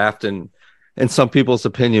draft and in some people's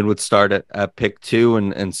opinion would start at pick 2,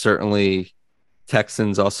 and certainly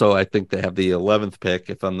Texans also, I think they have the 11th pick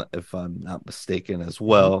if I'm not mistaken as Mhm.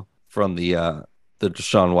 well, from the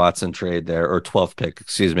Deshaun Watson trade there, or 12th pick,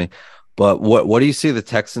 excuse me. But what do you see the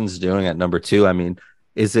Texans doing at number 2? I mean,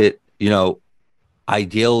 is it,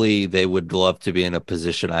 ideally they would love to be in a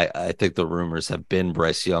position. I think the rumors have been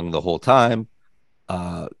Bryce Young the whole time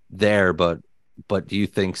there, but do you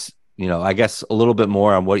think, I guess a little bit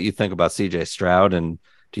more on what you think about CJ Stroud, and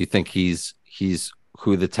do you think he's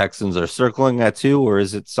who the Texans are circling at too, or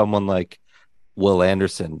is it someone like Will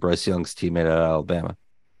Anderson, Bryce Young's teammate at Alabama?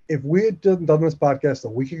 If we had done this podcast a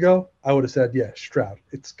week ago, I would have said, yeah, Stroud.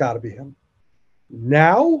 It's got to be him.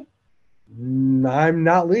 Now, I'm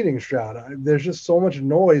not leading Stroud. There's just so much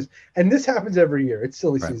noise, and this happens every year. It's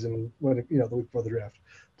silly Right. season when the week before the draft,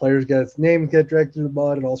 players names get dragged through the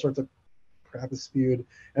mud, and all sorts of crap is spewed,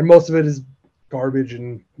 and most of it is garbage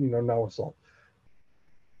and no assault.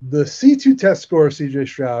 The C2 test score of CJ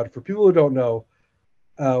Stroud, for people who don't know,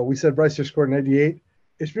 we said Bryce just scored an 98.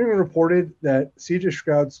 It's being reported that CJ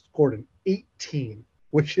Stroud scored an 18,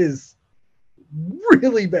 which is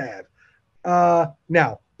really bad.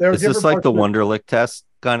 Now there are Is this different like parts the of it. Wonderlic test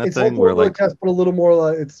kind of It's like thing the where, Wonderlic like, test, but a little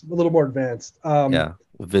more. It's a little more advanced. yeah,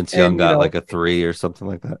 Vince Young And got like a 3 or something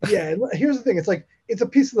like that? yeah. And here's the thing: it's like it's a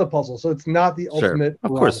piece of the puzzle, so it's not the Sure, ultimate of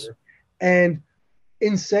course. barometer. And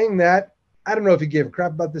in saying that, I don't know if he gave a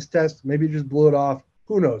crap about this test. Maybe he just blew it off.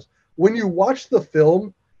 Who knows? When you watch the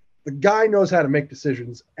film, the guy knows how to make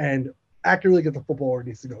decisions and accurately get the football where it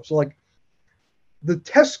needs to go. So, like, the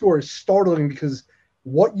test score is startling because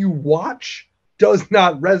what you watch does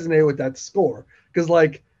not resonate with that score. Because,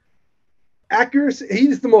 like, accuracy,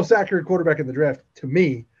 he's the most accurate quarterback in the draft to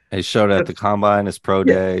me. He showed at the Just, combine, his pro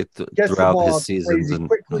yeah, day, gets the throughout ball his out seasons crazy in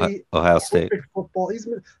quickly. Ohio State. Perfect football.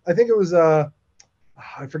 I think it was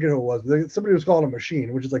I forget who it was. Somebody was calling him a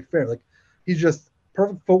machine, which is like fair. Like, he's just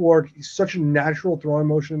perfect footwork. He's such a natural throwing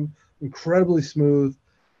motion, incredibly smooth.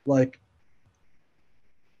 Like,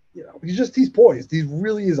 he's poised. He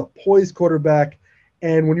really is a poised quarterback.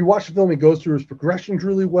 And when you watch the film, he goes through his progressions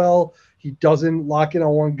really well. He doesn't lock in on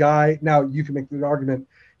one guy. Now you can make the argument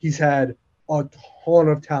he's had a ton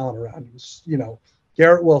of talent around him.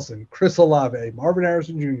 Garrett Wilson, Chris Olave, Marvin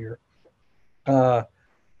Harrison Jr. Uh,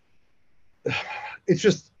 it's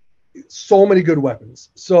just so many good weapons.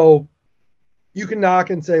 So you can knock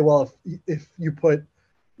and say, well, if you put,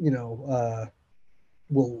 Will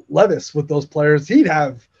Levis with those players, he'd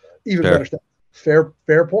have even better Sure. stats.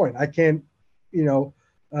 Fair point. I can't,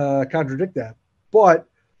 contradict that. But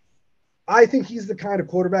I think he's the kind of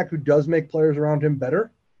quarterback who does make players around him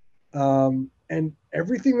better. And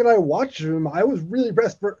everything that I watched him, I was really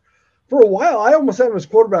impressed. For a while, I almost had him as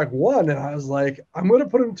quarterback 1, and I was like, I'm going to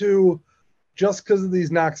put him 2 just because of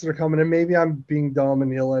these knocks that are coming. And maybe I'm being dumb,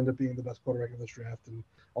 and he'll end up being the best quarterback in this draft, and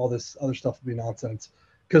all this other stuff will be nonsense.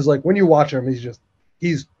 Because, like, when you watch him,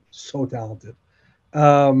 he's so talented.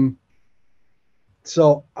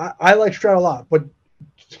 So I like Stroud a lot, but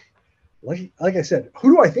like I said,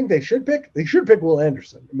 who do I think they should pick? They should pick Will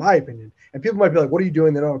Anderson, in my opinion. And people might be like, "What are you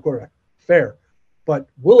doing? They don't have a quarterback." Fair, but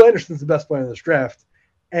Will Anderson's the best player in this draft,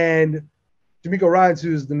 and D'Amico Ryans,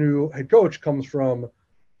 who's the new head coach, comes from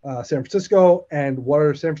San Francisco. And what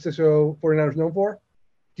are San Francisco 49ers known for?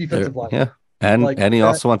 Defensive line. Yeah. And Like and he that.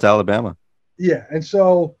 also went to Alabama. Yeah, and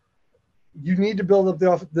so you need to build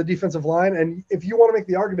up the defensive line. And if you want to make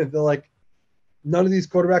the argument that, like, none of these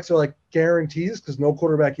quarterbacks are like guarantees, because no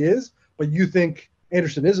quarterback is, but you think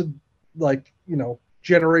Anderson is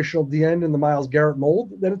generational D end in the Myles Garrett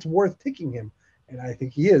mold, then it's worth picking him. And I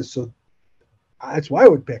think he is. So that's why I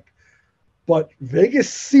would pick. But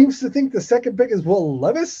Vegas seems to think the second pick is Will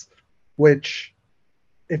Levis, which,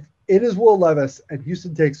 if it is Will Levis and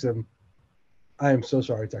Houston takes him, I am so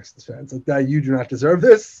sorry, Texas fans. Like, that, you do not deserve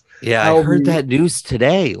this. Yeah, I heard that news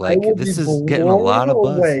today. I Like, will be this is getting a lot blown of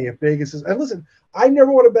buzz. away if Vegas is. And listen, I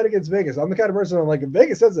never want to bet against Vegas. I'm the kind of person I'm like, if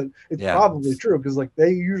Vegas says it, it's Yeah. probably true, because, like, they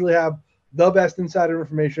usually have the best insider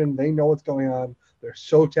information. They know what's going on. They're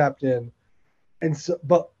so tapped in. And so,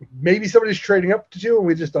 but maybe somebody's trading up to 2 and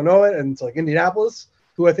we just don't know it. And it's like Indianapolis,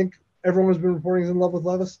 who I think everyone has been reporting is in love with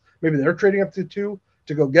Levis. Maybe they're trading up to 2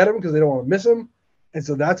 to go get him because they don't want to miss him. And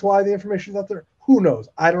so that's why the information's out there. Who knows?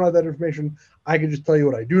 I don't have that information. I can just tell you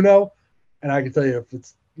what I do know. And I can tell you, if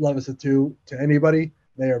it's Levis at 2 to anybody,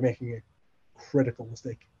 they are making a critical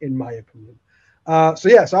mistake, in my opinion.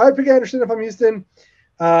 So I would pick Anderson if I'm Houston.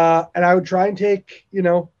 And I would try and take,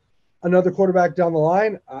 another quarterback down the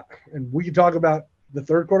line. And we can talk about the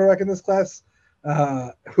third quarterback in this class,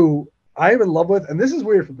 who I am in love with. And this is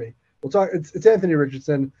weird for me. We'll talk. It's Anthony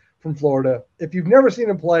Richardson from Florida. If you've never seen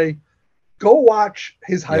him play, go watch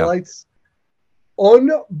his Yeah. highlights.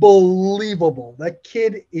 Unbelievable. That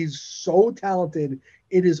kid is so talented.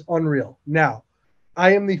 It is unreal. Now,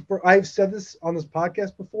 I've said this on this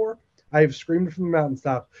podcast before. I have screamed from the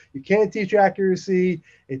mountaintop. You can't teach accuracy.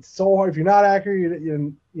 It's so hard. If you're not accurate,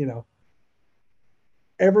 you know,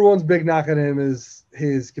 everyone's big knock on him is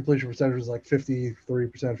his completion percentage was like 53%,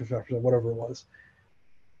 55%, whatever it was.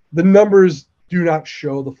 The numbers do not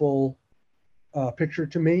show the full picture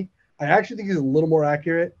to me. I actually think he's a little more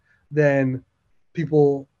accurate than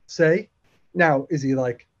people say. Now, is he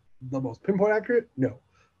like the most pinpoint accurate? No.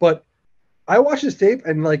 But I watched his tape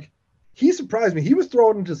and like he surprised me. He was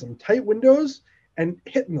throwing into some tight windows and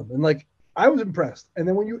hitting them. And like I was impressed. And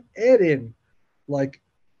then when you add in like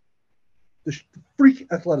the freak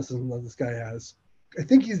athleticism that this guy has, I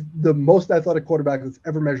think he's the most athletic quarterback that's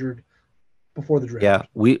ever measured before the draft. Yeah,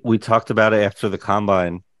 we talked about it after the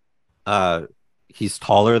combine. He's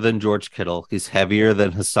taller than George Kittle. He's heavier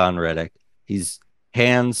than Hassan Reddick. His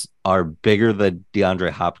hands are bigger than DeAndre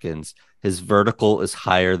Hopkins. His vertical is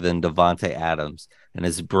higher than Devontae Adams, and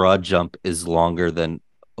his broad jump is longer than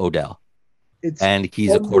Odell. It's and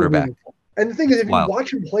he's a quarterback. And the thing is, if you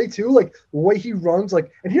watch him play too, like the way he runs,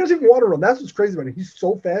 like, and he doesn't even want to run. That's what's crazy about him. He's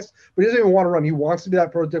so fast, but he doesn't even want to run. He wants to be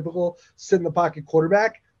that prototypical sit in the pocket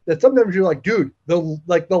quarterback. That sometimes you're like, dude, the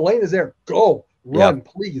lane is there. Go run,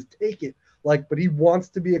 please take it. Like, but he wants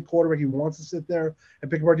to be a quarterback. He wants to sit there and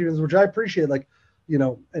pick apart defense, which I appreciate. Like, you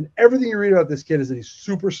know, and everything you read about this kid is that he's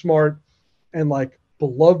super smart and like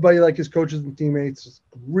beloved by like his coaches and teammates. Just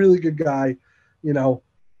a really good guy, you know.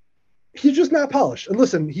 He's just not polished. And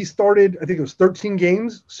listen, he started, I think it was 13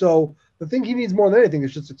 games. So the thing he needs more than anything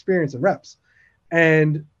is just experience and reps.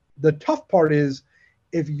 And the tough part is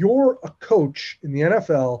if you're a coach in the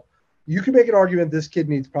NFL, you can make an argument this kid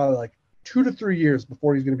needs probably like 2 to 3 years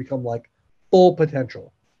before he's going to become like full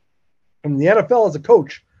potential. And the NFL as a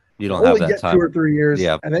coach, you don't only get time. 2 or 3 years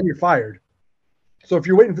and then you're fired. So if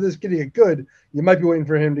you're waiting for this kid to get good, you might be waiting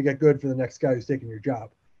for him to get good for the next guy who's taking your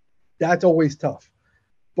job. That's always tough.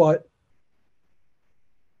 But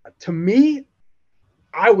to me,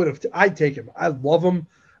 I'd take him. I love him.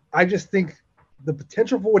 I just think the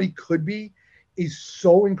potential for what he could be is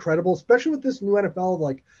so incredible, especially with this new NFL,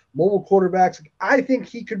 like mobile quarterbacks. I think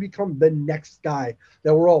he could become the next guy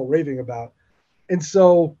that we're all raving about. And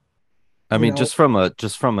so, I mean, just from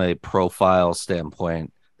a profile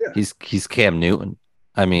standpoint, he's Cam Newton.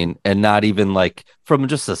 I mean, and not even like from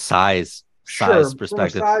just a size perspective. From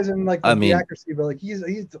size and like the accuracy, but like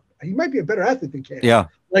he might be a better athlete than Cam. Yeah.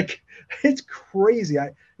 Like it's crazy.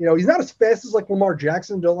 He's not as fast as like Lamar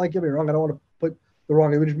Jackson. Don't like get me wrong. I don't want to put the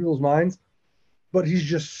wrong image in people's minds, but he's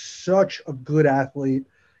just such a good athlete.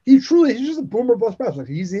 He's just a boomer bust prospect.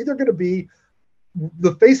 He's either going to be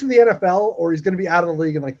the face of the NFL or he's going to be out of the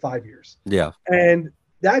league in like 5 years. Yeah. And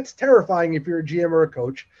that's terrifying if you're a GM or a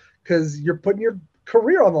coach because you're putting your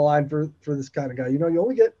career on the line for this kind of guy. You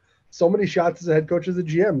only get so many shots as a head coach as a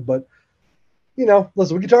GM, but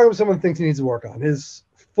listen, we can talk about some of the things he needs to work on. His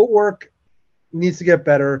footwork needs to get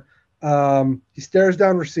better. He stares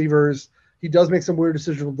down receivers. He does make some weird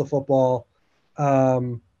decisions with the football.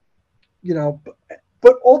 But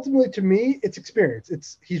ultimately to me, it's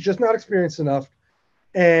experience. He's just not experienced enough.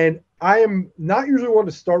 And I am not usually one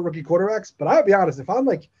to start rookie quarterbacks, but I'll be honest, if I'm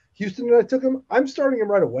like Houston and I took him, I'm starting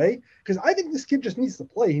him right away because I think this kid just needs to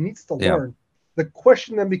play. He needs to learn. The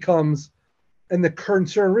question then becomes, and the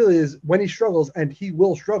concern really is when he struggles, and he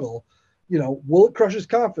will struggle, will it crush his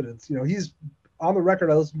confidence? He's on the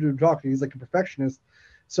record. I listened to him talking. He's like a perfectionist.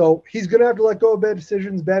 So he's going to have to let go of bad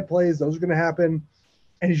decisions, bad plays. Those are going to happen.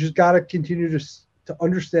 And he's just got to continue to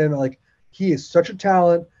understand that, like, he is such a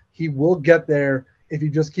talent. He will get there if he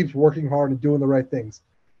just keeps working hard and doing the right things.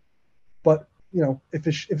 But, if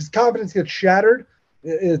his confidence gets shattered,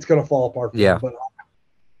 it's going to fall apart. Yeah. But,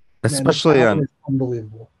 especially on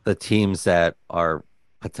unbelievable. The teams that are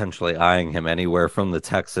potentially eyeing him anywhere from the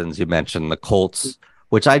Texans. You mentioned the Colts,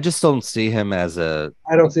 which I just don't see him as a.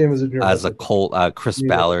 I don't see him as a Colt, Chris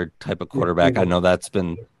Ballard type of quarterback. I know that's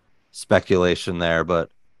been speculation there,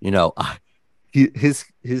 but his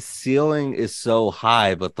ceiling is so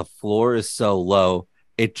high, but the floor is so low.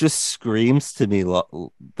 It just screams to me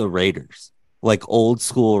the Raiders, like old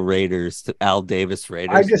school Raiders, to Al Davis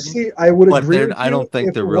Raiders. I would agree. But I don't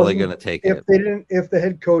think they're really going to take it. If the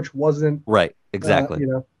head coach wasn't right, exactly.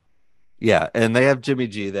 Yeah, and they have Jimmy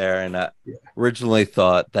G there, and I originally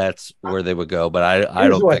thought that's where they would go, but I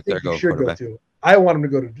don't think they're going quarterback. I want him to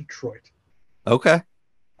go to Detroit. Okay.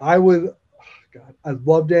 I would. God, I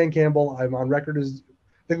love Dan Campbell. I'm on record as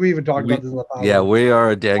think we even talked about We this in the pod. yeah, Like, we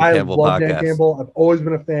are a Dan I Campbell love Dan podcast. Campbell. I've always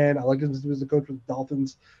been a fan. I like him as the coach with the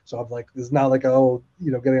Dolphins. So I'm like, this is not like, oh,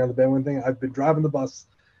 getting on the bandwagon thing. I've been driving the bus.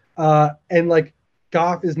 And like,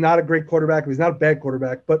 Goff is not a great quarterback. He's not a bad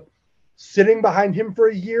quarterback, but sitting behind him for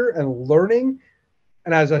a year and learning,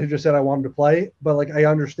 and as I just said, I want him to play, but like, I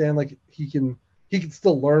understand like he can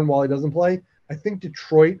still learn while he doesn't play. I think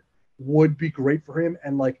Detroit would be great for him.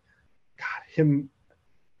 And like, God, him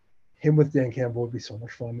with Dan Campbell would be so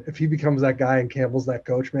much fun. If he becomes that guy and Campbell's that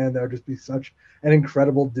coach, man, that would just be such an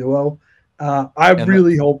incredible duo. I And the,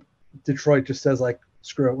 really hope Detroit just says like,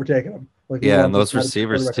 screw it, we're taking him. Like, we yeah, and want this those guy to be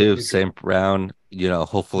receivers quarterback of the too. future. St. Brown,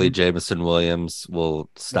 hopefully Mhm. Jamison Williams will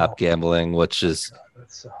stop No, gambling, which is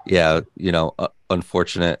that's yeah,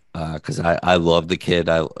 unfortunate because I love the kid.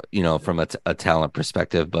 From a talent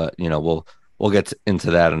perspective, but we'll get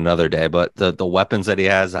into that another day. But the weapons that he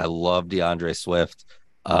has, I love DeAndre Swift.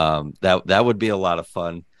 That would be a lot of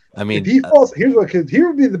fun. I if mean, he falls. Here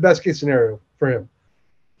would be the best case scenario for him.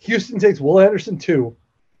 Houston takes Will Anderson 2,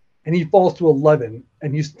 and he falls to 11,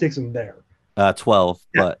 and Houston takes him there. 12,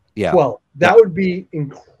 Yeah, but yeah, 12. That would be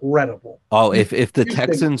incredible. oh, if the Houston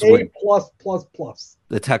Texans A would plus plus plus.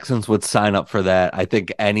 the Texans would sign up for that, I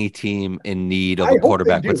think any team in need of a I hope they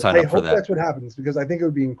quarterback would do. sign I up for hope that. that's what happens because I think it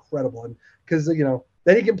would be incredible. And because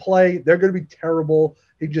then he can play. They're going to be terrible.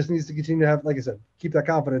 He just needs to continue to have, like I said, keep that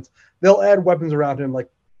confidence. They'll add weapons around him. Like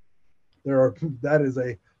that is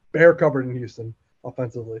a bear covered in Houston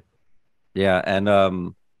offensively. Yeah, and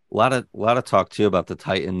a lot of talk too about the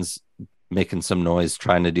Titans making some noise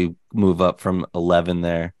trying to do move up from 11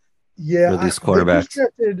 there for Yeah, these they just quarterbacks.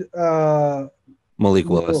 drafted Malik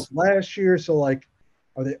Willis Willis. last year. So like,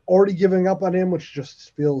 are they already giving up on him? Which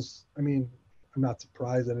just feels. I mean, I'm not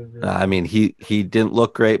surprised. I didn't really I think mean, he didn't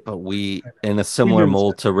look great, but in a we similar knew this.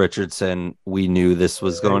 mold to Richardson, we knew this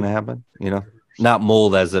was going to Guy. happen. Not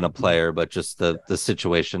mold as in a player, but just the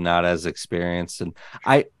situation, not as experienced. And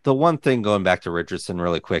the one thing going back to Richardson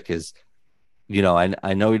really quick is,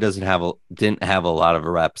 I know he didn't have a lot of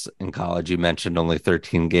reps in college. You mentioned only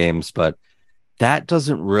 13 games, but that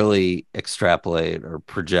doesn't really extrapolate or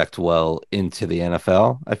project well into the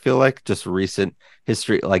NFL. I feel like just recent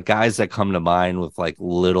history, like guys that come to mind with like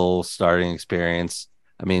little starting experience.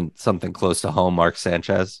 I mean, something close to home, Mark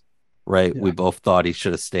Sanchez, right? Yeah, We both thought he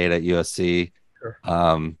should have stayed at USC. sure.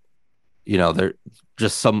 Um, there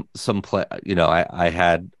just some play, I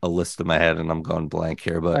had a list in my head and I'm going blank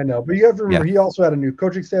here, I but know, but you have to yeah, remember he also had a new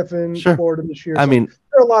coaching staff in sure. Florida this year. I So mean,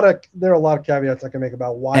 there are a lot of caveats I can make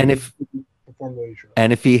about why and he if didn't perform the way he should.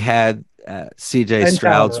 And if he had CJ And talent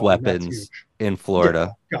Stroud's around him, that's weapons huge. in Yeah,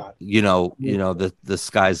 Florida, oh, God. the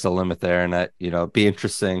sky's the limit there, and that be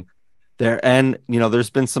interesting there. And there's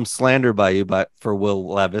been some slander by you, but for Will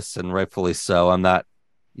Levis, and rightfully so. I'm not,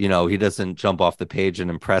 he doesn't jump off the page and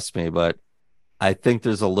impress me, but I think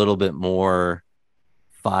there's a little bit more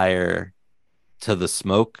fire to the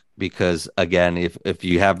smoke because again, if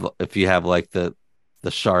you have like the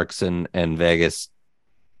Sharks and Vegas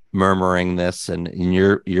murmuring this and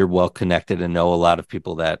you're well connected and know a lot of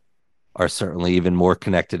people that are certainly even more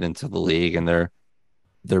connected into the league and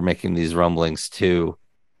they're making these rumblings too.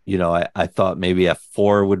 I thought maybe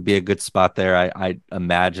F4 would be a good spot there. I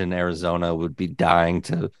imagine Arizona would be dying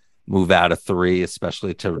to move out of 3,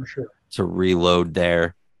 especially to For sure. to reload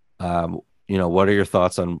there. What are your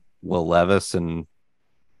thoughts on Will Levis and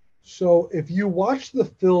So if you watch the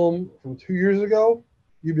film from 2 years ago,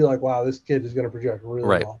 you'd be like, "Wow, this kid is going to project really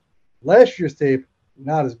right? well." Last year's tape,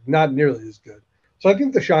 not nearly as good. So I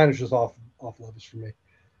think the shine is just off Levis for me.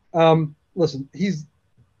 Listen, he's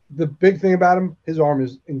the big thing about him. His arm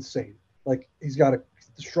is insane. Like he's got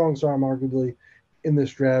the strongest arm arguably in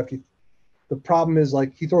this draft. The problem is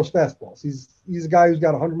like he throws fastballs. He's a guy who's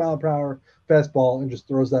got 100-mile-per-hour fastball and just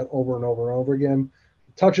throws that over and over and over again.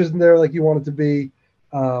 The touch isn't there like you want it to be,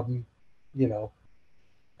 um, you know.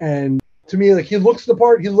 And to me, like he looks the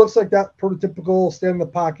part. He looks like that prototypical stand in the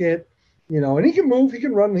pocket, and he can move, he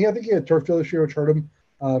can run. I think he had turf field this year, which hurt him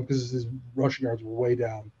because his rushing yards were way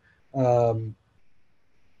down.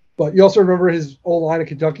 But you also remember his old line of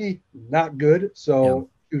Kentucky, not good. Yeah. So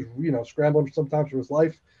he was, scrambling sometimes for his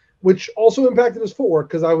life, which also impacted his footwork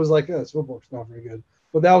because I was like, his footwork's not very good.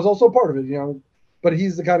 But that was also part of it. But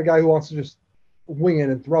he's the kind of guy who wants to just wing it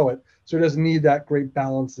and throw it. So he doesn't need that great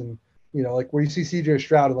balance and, like where you see CJ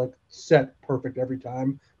Stroud like set perfect every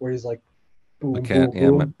time, where he's like, boom, boom,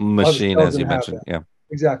 boom. Levis machine as doesn't you have mentioned. that. Yeah.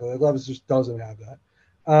 Exactly. Like Levis just doesn't have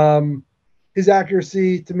that. His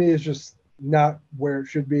accuracy to me is just not where it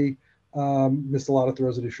should be. Missed a lot of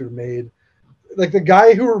throws that he should have made. Like the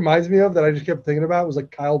guy who reminds me of that I just kept thinking about was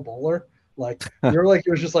like Kyle Bowler. Like you're like,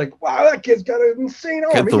 it was just like, wow, that kid's got an insane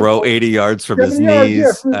arm. Can He can throw throw 80 yards from his 70 yards, yeah,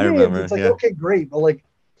 knees. from his I knees. remember. It's like, Yeah. okay, great. But like,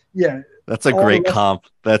 yeah, That's a all the great rest, comp.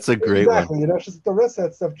 That's a great one. exactly. You know, it's just the rest of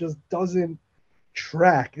that stuff just doesn't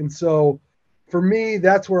track. And so for me,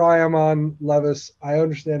 that's where I am on Levis. I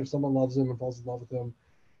understand if someone loves him and falls in love with him.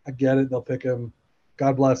 I get it. They'll pick him.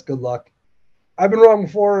 God bless. Good luck. I've been wrong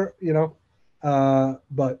before,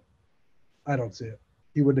 but I don't see it.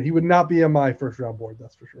 He would not be on my first round board.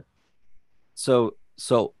 That's for sure.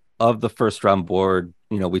 So of the first round board,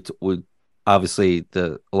 we obviously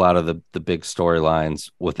a lot of the big storylines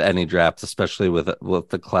with any draft, especially with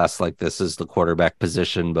the class like this, is the quarterback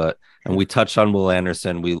position. But and Sure. we touched on Will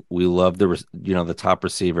Anderson. We love the top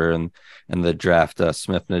receiver and the draft,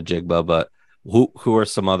 Smith Najigba. But who are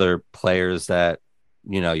some other players that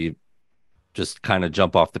you just kind of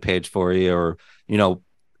jump off the page for you, or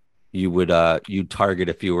you target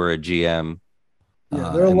if you were a GM Yeah,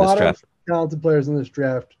 there are a in this lot draft? of talented players in this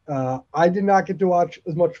draft. I did not get to watch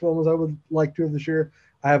as much film as I would like to have this year.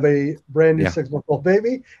 I have a brand new Yeah. 6-month-old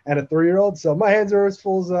baby and a 3-year-old, so my hands are as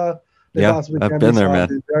full as they Yeah, possibly I've can be. been there, So I'll man.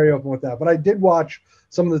 be very open with that. But I did watch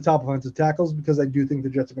some of the top offensive tackles because I do think the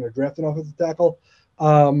Jets are going to draft an offensive tackle.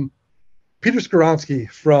 Um, Peter Skoronsky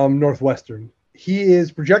from Northwestern. He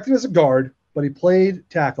is projected as a guard, but he played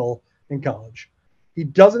tackle in college. He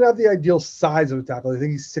doesn't have the ideal size of a tackle. I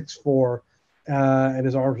think he's 6'4", and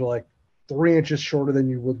his arms are like 3 inches shorter than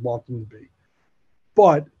you would want them to be.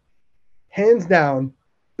 But hands down,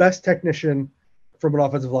 best technician from an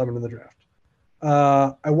offensive lineman in the draft.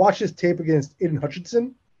 I watched his tape against Aiden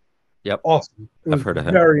Hutchinson. Yep, Awesome. It I've was heard of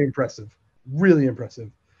him. very impressive. Really impressive.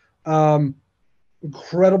 Um,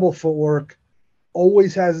 incredible footwork.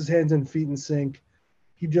 Always has his hands and feet in sync.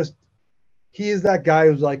 He is that guy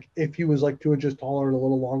who's like, if he was like 2 inches taller and a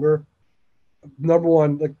little longer, number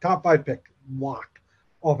one, like top 5 pick, lock,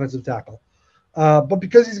 offensive tackle. But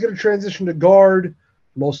because he's going to transition to guard,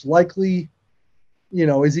 most likely,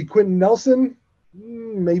 is he Quentin Nelson?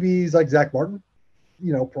 Maybe he's like Zach Martin,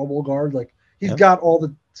 Pro Bowl guard. Like he's Yep. got all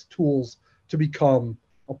the tools to become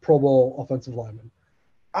a Pro Bowl offensive lineman.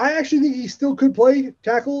 I actually think he still could play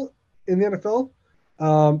tackle in the NFL.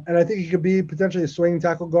 And I think he could be potentially a swing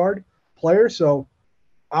tackle guard player. So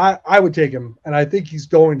I would take him, and I think he's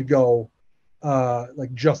going to go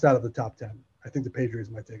like just out of the top 10. I think the Patriots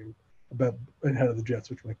might take him about ahead of the Jets,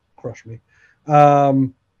 which might crush me.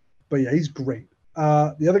 But yeah, he's great.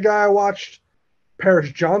 The other guy I watched,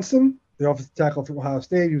 Paris Johnson, the offensive tackle from Ohio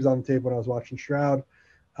State. He was on the tape when I was watching Stroud.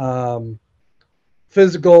 Um,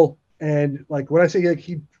 Physical, and like when I say like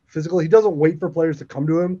he physical, he doesn't wait for players to come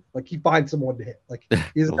to him. Like he finds someone to hit. Like I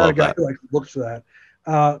he's the kind of love guy that. who like looks for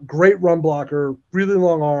that. Great run blocker, really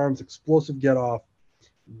long arms, explosive get off,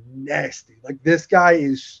 nasty. Like this guy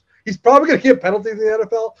he's probably gonna get penalties in the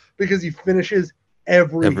NFL because he finishes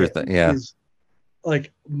every hit. Everything. He Yeah. is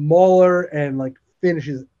like mauler and like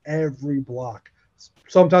finishes every block.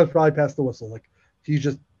 Sometimes probably past the whistle. Like he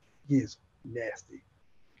is nasty.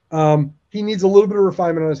 He needs a little bit of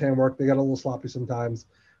refinement on his handwork. They got a little sloppy sometimes.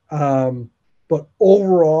 But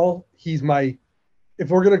overall, he's if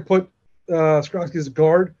we're going to put Skronsky as a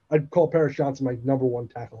guard, I'd call Paris Johnson my number one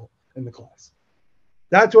tackle in the class.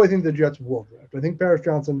 That's who I think the Jets will draft. I think Paris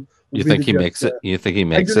Johnson will You be think the he Jets. makes it? You think he I do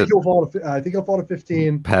makes think it he'll fall to. I think he'll fall to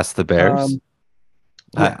 15. past the Bears? Um,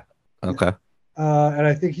 yeah, yeah. Okay. And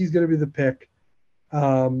I think he's going to be the pick.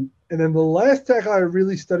 And then the last tackle I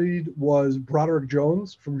really studied was Broderick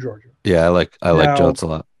Jones from Georgia. Yeah, I like Now, Jones a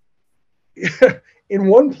lot. in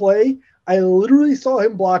one play, I literally saw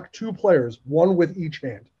him block 2 players, one with each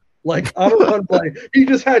hand. Like on a run play, he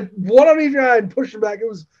just had one on each hand, pushed him back. It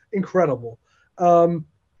was incredible.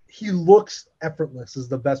 He looks effortless, is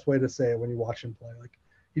the best way to say it when you watch him play. Like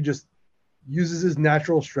he just uses his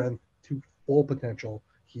natural strength to full potential.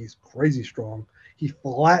 He's crazy strong. He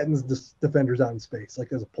flattens the defenders out in space,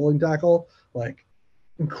 like as a pulling tackle, like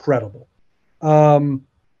incredible.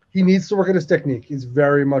 He needs to work on his technique. He's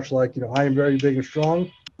very much like, I am very big and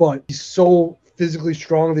strong, but he's so physically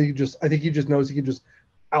strong that I think he just knows he can just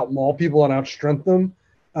outmaul people and outstrength them.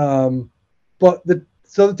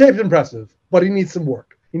 So the tape's impressive, but he needs some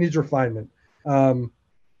work. He needs refinement.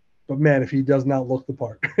 But man, if he does not look the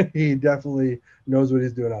part, he definitely knows what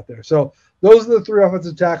he's doing out there. So those are the 3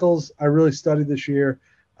 offensive tackles I really studied this year.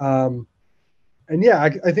 And yeah,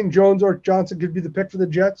 I think Jones or Johnson could be the pick for the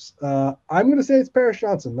Jets. I'm going to say it's Paris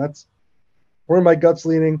Johnson. That's where my gut's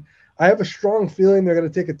leaning. I have a strong feeling they're going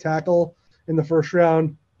to take a tackle in the first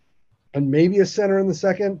round and maybe a center in the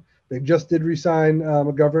second. They just did re-sign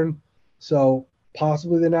McGovern, so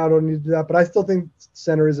possibly they now don't need to do that. But I still think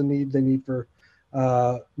center is a need they need for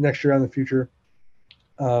next year in the future.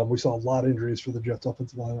 We saw a lot of injuries for the Jets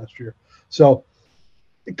offensive line last year. So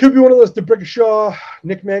it could be one of those DeBrickashaw,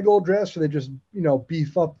 Nick Mangold drafts where they just,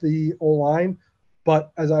 beef up the O-line.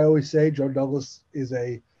 But as I always say, Joe Douglas is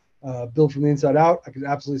a build from the inside out. I could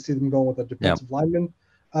absolutely see them going with a Yeah. defensive lineman.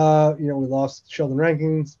 We lost Sheldon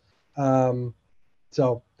Rankins.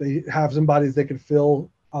 So they have some bodies they could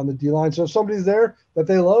fill on the D-line. So if somebody's there that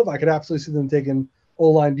they love, I could absolutely see them taking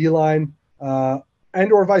O-line, D-line,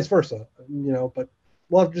 and or vice versa. But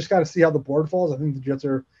we'll have to just kind of see how the board falls. I think the Jets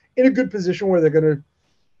are in a good position where they're going to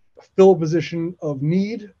fill a position of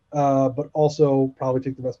need, but also probably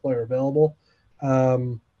take the best player available.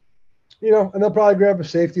 And they'll probably grab a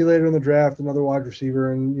safety later in the draft, another wide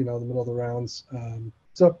receiver in, the middle of the rounds.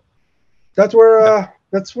 So that's where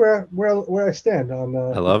I stand on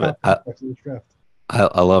I the love it. top prospects of this draft.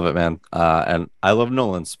 I love it, man. And I love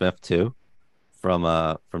Nolan Smith too, from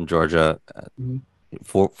Georgia, Mm-hmm.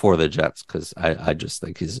 for the Jets, because I just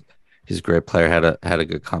think he's a great player. Had a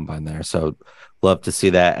good combine there, so love to see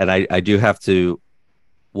that. And I do have to.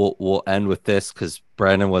 We'll end with this because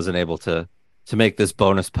Brandon wasn't able to make this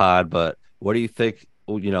bonus pod. But what do you think?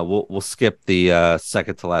 We'll skip the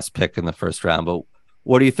second to last pick in the first round. But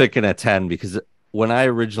what are you thinking at 10? Because when I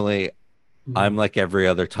originally, I'm like every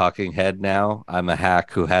other talking head now. I'm a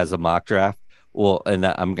hack who has a mock draft. Well, and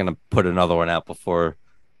I'm gonna put another one out before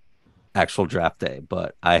actual draft day.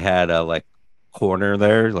 But I had a corner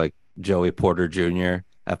there, like Joey Porter Jr.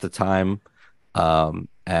 at the time,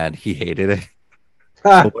 and he hated it.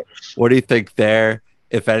 So what do you think there?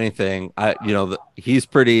 If anything, he's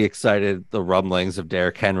pretty excited. The rumblings of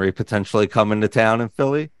Derrick Henry potentially coming to town in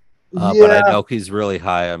Philly, but I Yeah, know he's really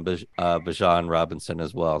high on Bijan Robinson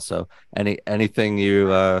as well. So anything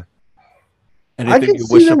you I anything could you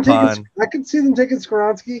see wish them taking. upon? I could see them taking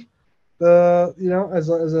Skoronski, as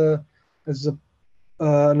a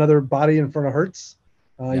another body in front of Hurts.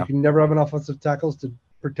 You Yeah, can never have enough offensive tackles to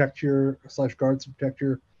protect your / guards to protect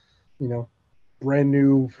your, brand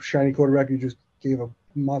new shiny quarterback you just gave a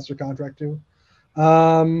monster contract to.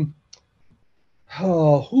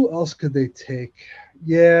 Who else could they take?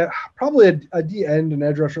 Yeah, probably a D end, an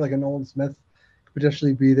edge rusher like a Nolan Smith could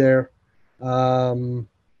potentially be there. Who,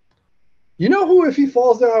 if he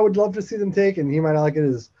falls there, I would love to see them take, and he might not like it,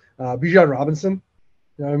 is Bijan Robinson.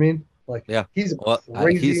 You know what I mean? Like yeah. he's Well,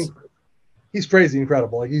 crazy. He's crazy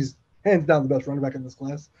incredible. Like he's hands down the best running back in this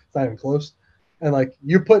class. It's not even close. And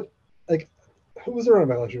you put who was the running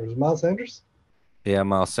back last year? Was it Miles Sanders?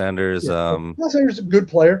 Miles Sanders. Yeah, Miles Sanders is a good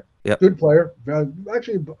player. Yep. Good player.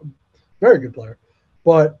 Actually, very good player.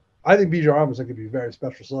 But I think Bijan Robinson could be very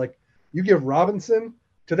special. So you give Robinson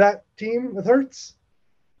to that team with Hurts,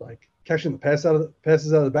 catching the passes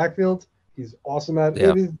out of the backfield. He's awesome at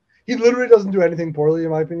it. Yeah. He literally doesn't do anything poorly,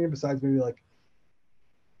 in my opinion, besides maybe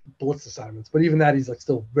blitz assignments. But even that, he's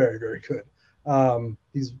still very, very good.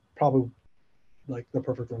 He's probably the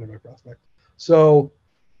perfect running back prospect. So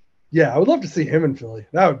yeah, I would love to see him in Philly.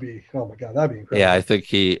 That would be, oh my god, that'd be incredible. Yeah, I think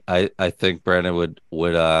I think Brandon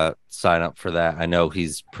would sign up for that. I know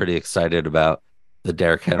he's pretty excited about the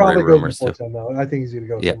Derrick Henry Probably rumors goes too. before 10 though. I think he's going to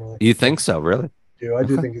go Yeah, somewhere you think so? Really? I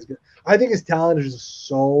do think he's good. I think his talent is just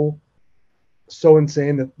so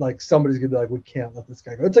insane that somebody's gonna be like, we can't let this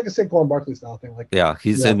guy go. It's like a Saquon Barkley style thing. Yeah,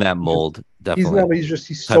 he's in that mold, definitely. He's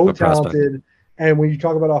Type so of prospect. talented. And when you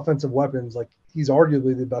talk about offensive weapons, he's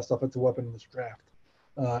arguably the best offensive weapon in this draft,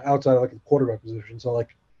 outside of the quarterback position. So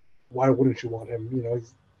why wouldn't you want him?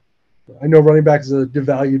 I know running back is a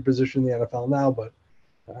devalued position in the NFL now, but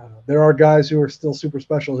there are guys who are still super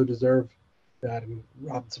special who deserve that, and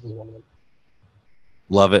Robinson was one of them.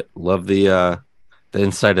 Love it. Love the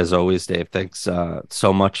insight as always, Dave. Thanks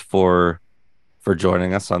so much for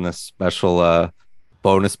joining us on this special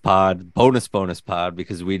bonus pod, bonus pod,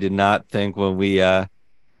 because we did not think when we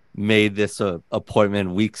made this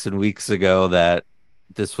appointment weeks and weeks ago that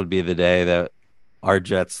this would be the day that our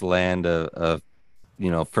Jets land a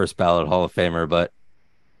first ballot Hall of Famer. But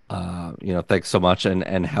thanks so much.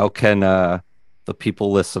 And how can the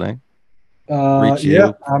people listening reach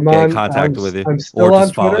you, get in contact with you, I'm or still on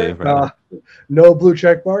just follow you? Twitter. No blue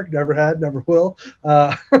check mark. Never had. Never will.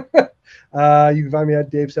 You can find me at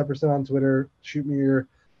Dave Sepperson on Twitter. Shoot me your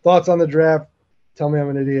thoughts on the draft. Tell me I'm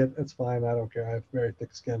an idiot. It's fine. I don't care. I have very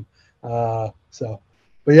thick skin. But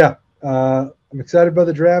yeah, I'm excited about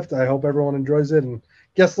the draft. I hope everyone enjoys it and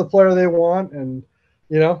gets the player they want. And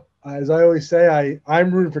as I always say,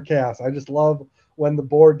 I'm rooting for chaos. I just love when the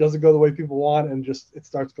board doesn't go the way people want and just it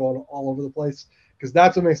starts going all over the place, because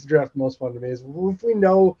that's what makes the draft most fun to me, is if we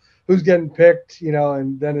know who's getting picked,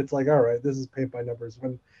 and then it's all right, this is paint by numbers.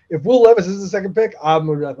 If Will Levis is the second pick, I'm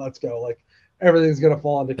gonna be let's go. Everything's gonna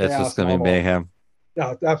fall into chaos. It's just gonna be mayhem.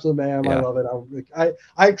 No, it's absolute mayhem. I Yeah. love it.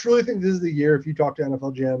 I truly think this is the year. If you talk to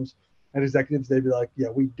NFL GMs and executives, they'd be like, "Yeah,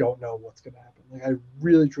 we don't know what's going to happen." Like, I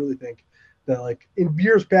really, truly think that, like, in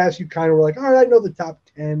years past, you kind of were like, "All right, I know the top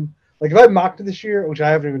 10." Like, if I mocked it this year, which I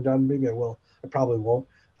haven't even done, maybe I will. I probably won't.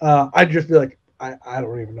 I'd just be like, I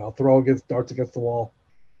don't even know. Throw against darts against the wall.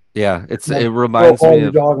 Yeah, it Throw a reminds ball me in your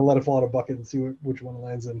of dog and let it fall in a bucket and see which one it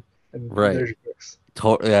lands in. And right. there's your fix.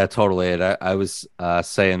 Yeah, totally. And I was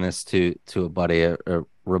saying this to a buddy. It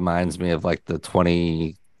reminds me of like the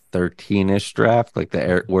 2013-ish draft, like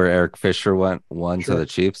where Eric Fisher won to the Sure.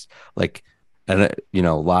 Chiefs. Like, and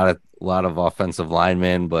a lot of offensive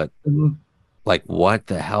linemen, but Mm-hmm. like what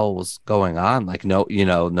the hell was going on? Like no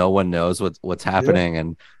one knows what's Yeah. happening,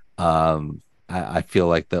 and I feel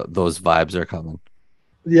like those vibes are coming.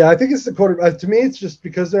 Yeah, I think it's the quarterback. To me, it's just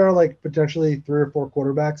because there are like potentially 3 or 4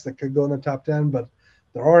 quarterbacks that could go in the top 10, but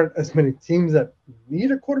there aren't as many teams that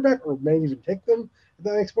need a quarterback or may even take them. If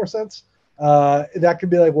that makes more sense, that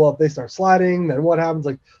could be like, well, if they start sliding, then what happens?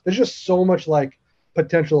 Like, there's just so much like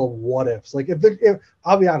potential of what ifs. Like, if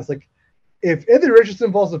I'll be honest, like if Anthony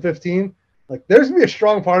Richardson falls to 15, like there's gonna be a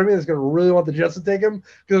strong part of me that's gonna really want the Jets to take him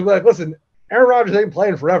because like, listen, Aaron Rodgers ain't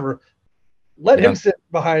playing forever. Let him Yeah. sit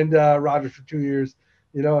behind Rodgers for 2 years,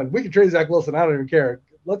 and we can trade Zach Wilson. I don't even care.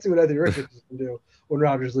 Let's see what Anthony Richardson can do when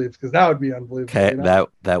Rodgers leaves, because that would be unbelievable.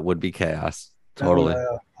 That would be chaos. That would, Totally.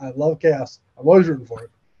 I love chaos. I'm always rooting for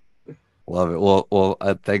it. Love it. Well,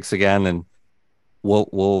 thanks again, and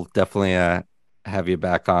we'll definitely have you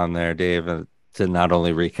back on there, Dave, to not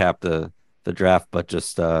only recap the draft, but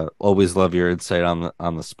just always love your insight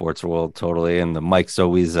on the sports world, totally. And the mic's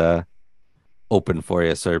always open for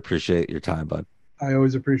you, so I appreciate your time, bud. I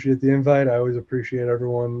always appreciate the invite. I always appreciate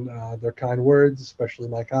everyone, their kind words, especially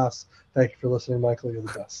Mike Haas. Thank you for listening, Michael. You're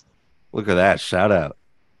the best. Look at that. Shout out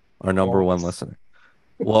our number one Always. listener.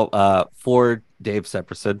 Well, for Dave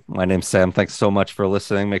Sepperson, my name's Sam. Thanks so much for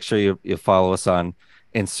listening. Make sure you follow us on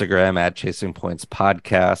Instagram at Chasing Points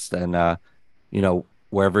Podcast, and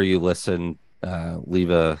wherever you listen,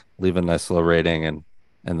 leave a nice little rating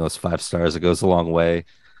and those 5 stars. It goes a long way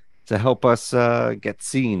to help us get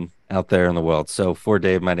seen out there in the world. So for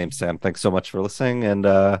Dave, my name's Sam. Thanks so much for listening, and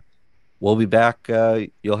we'll be back.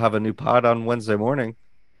 You'll have a new pod on Wednesday morning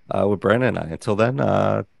with Brandon and I. Until then,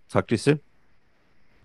 talk to you soon.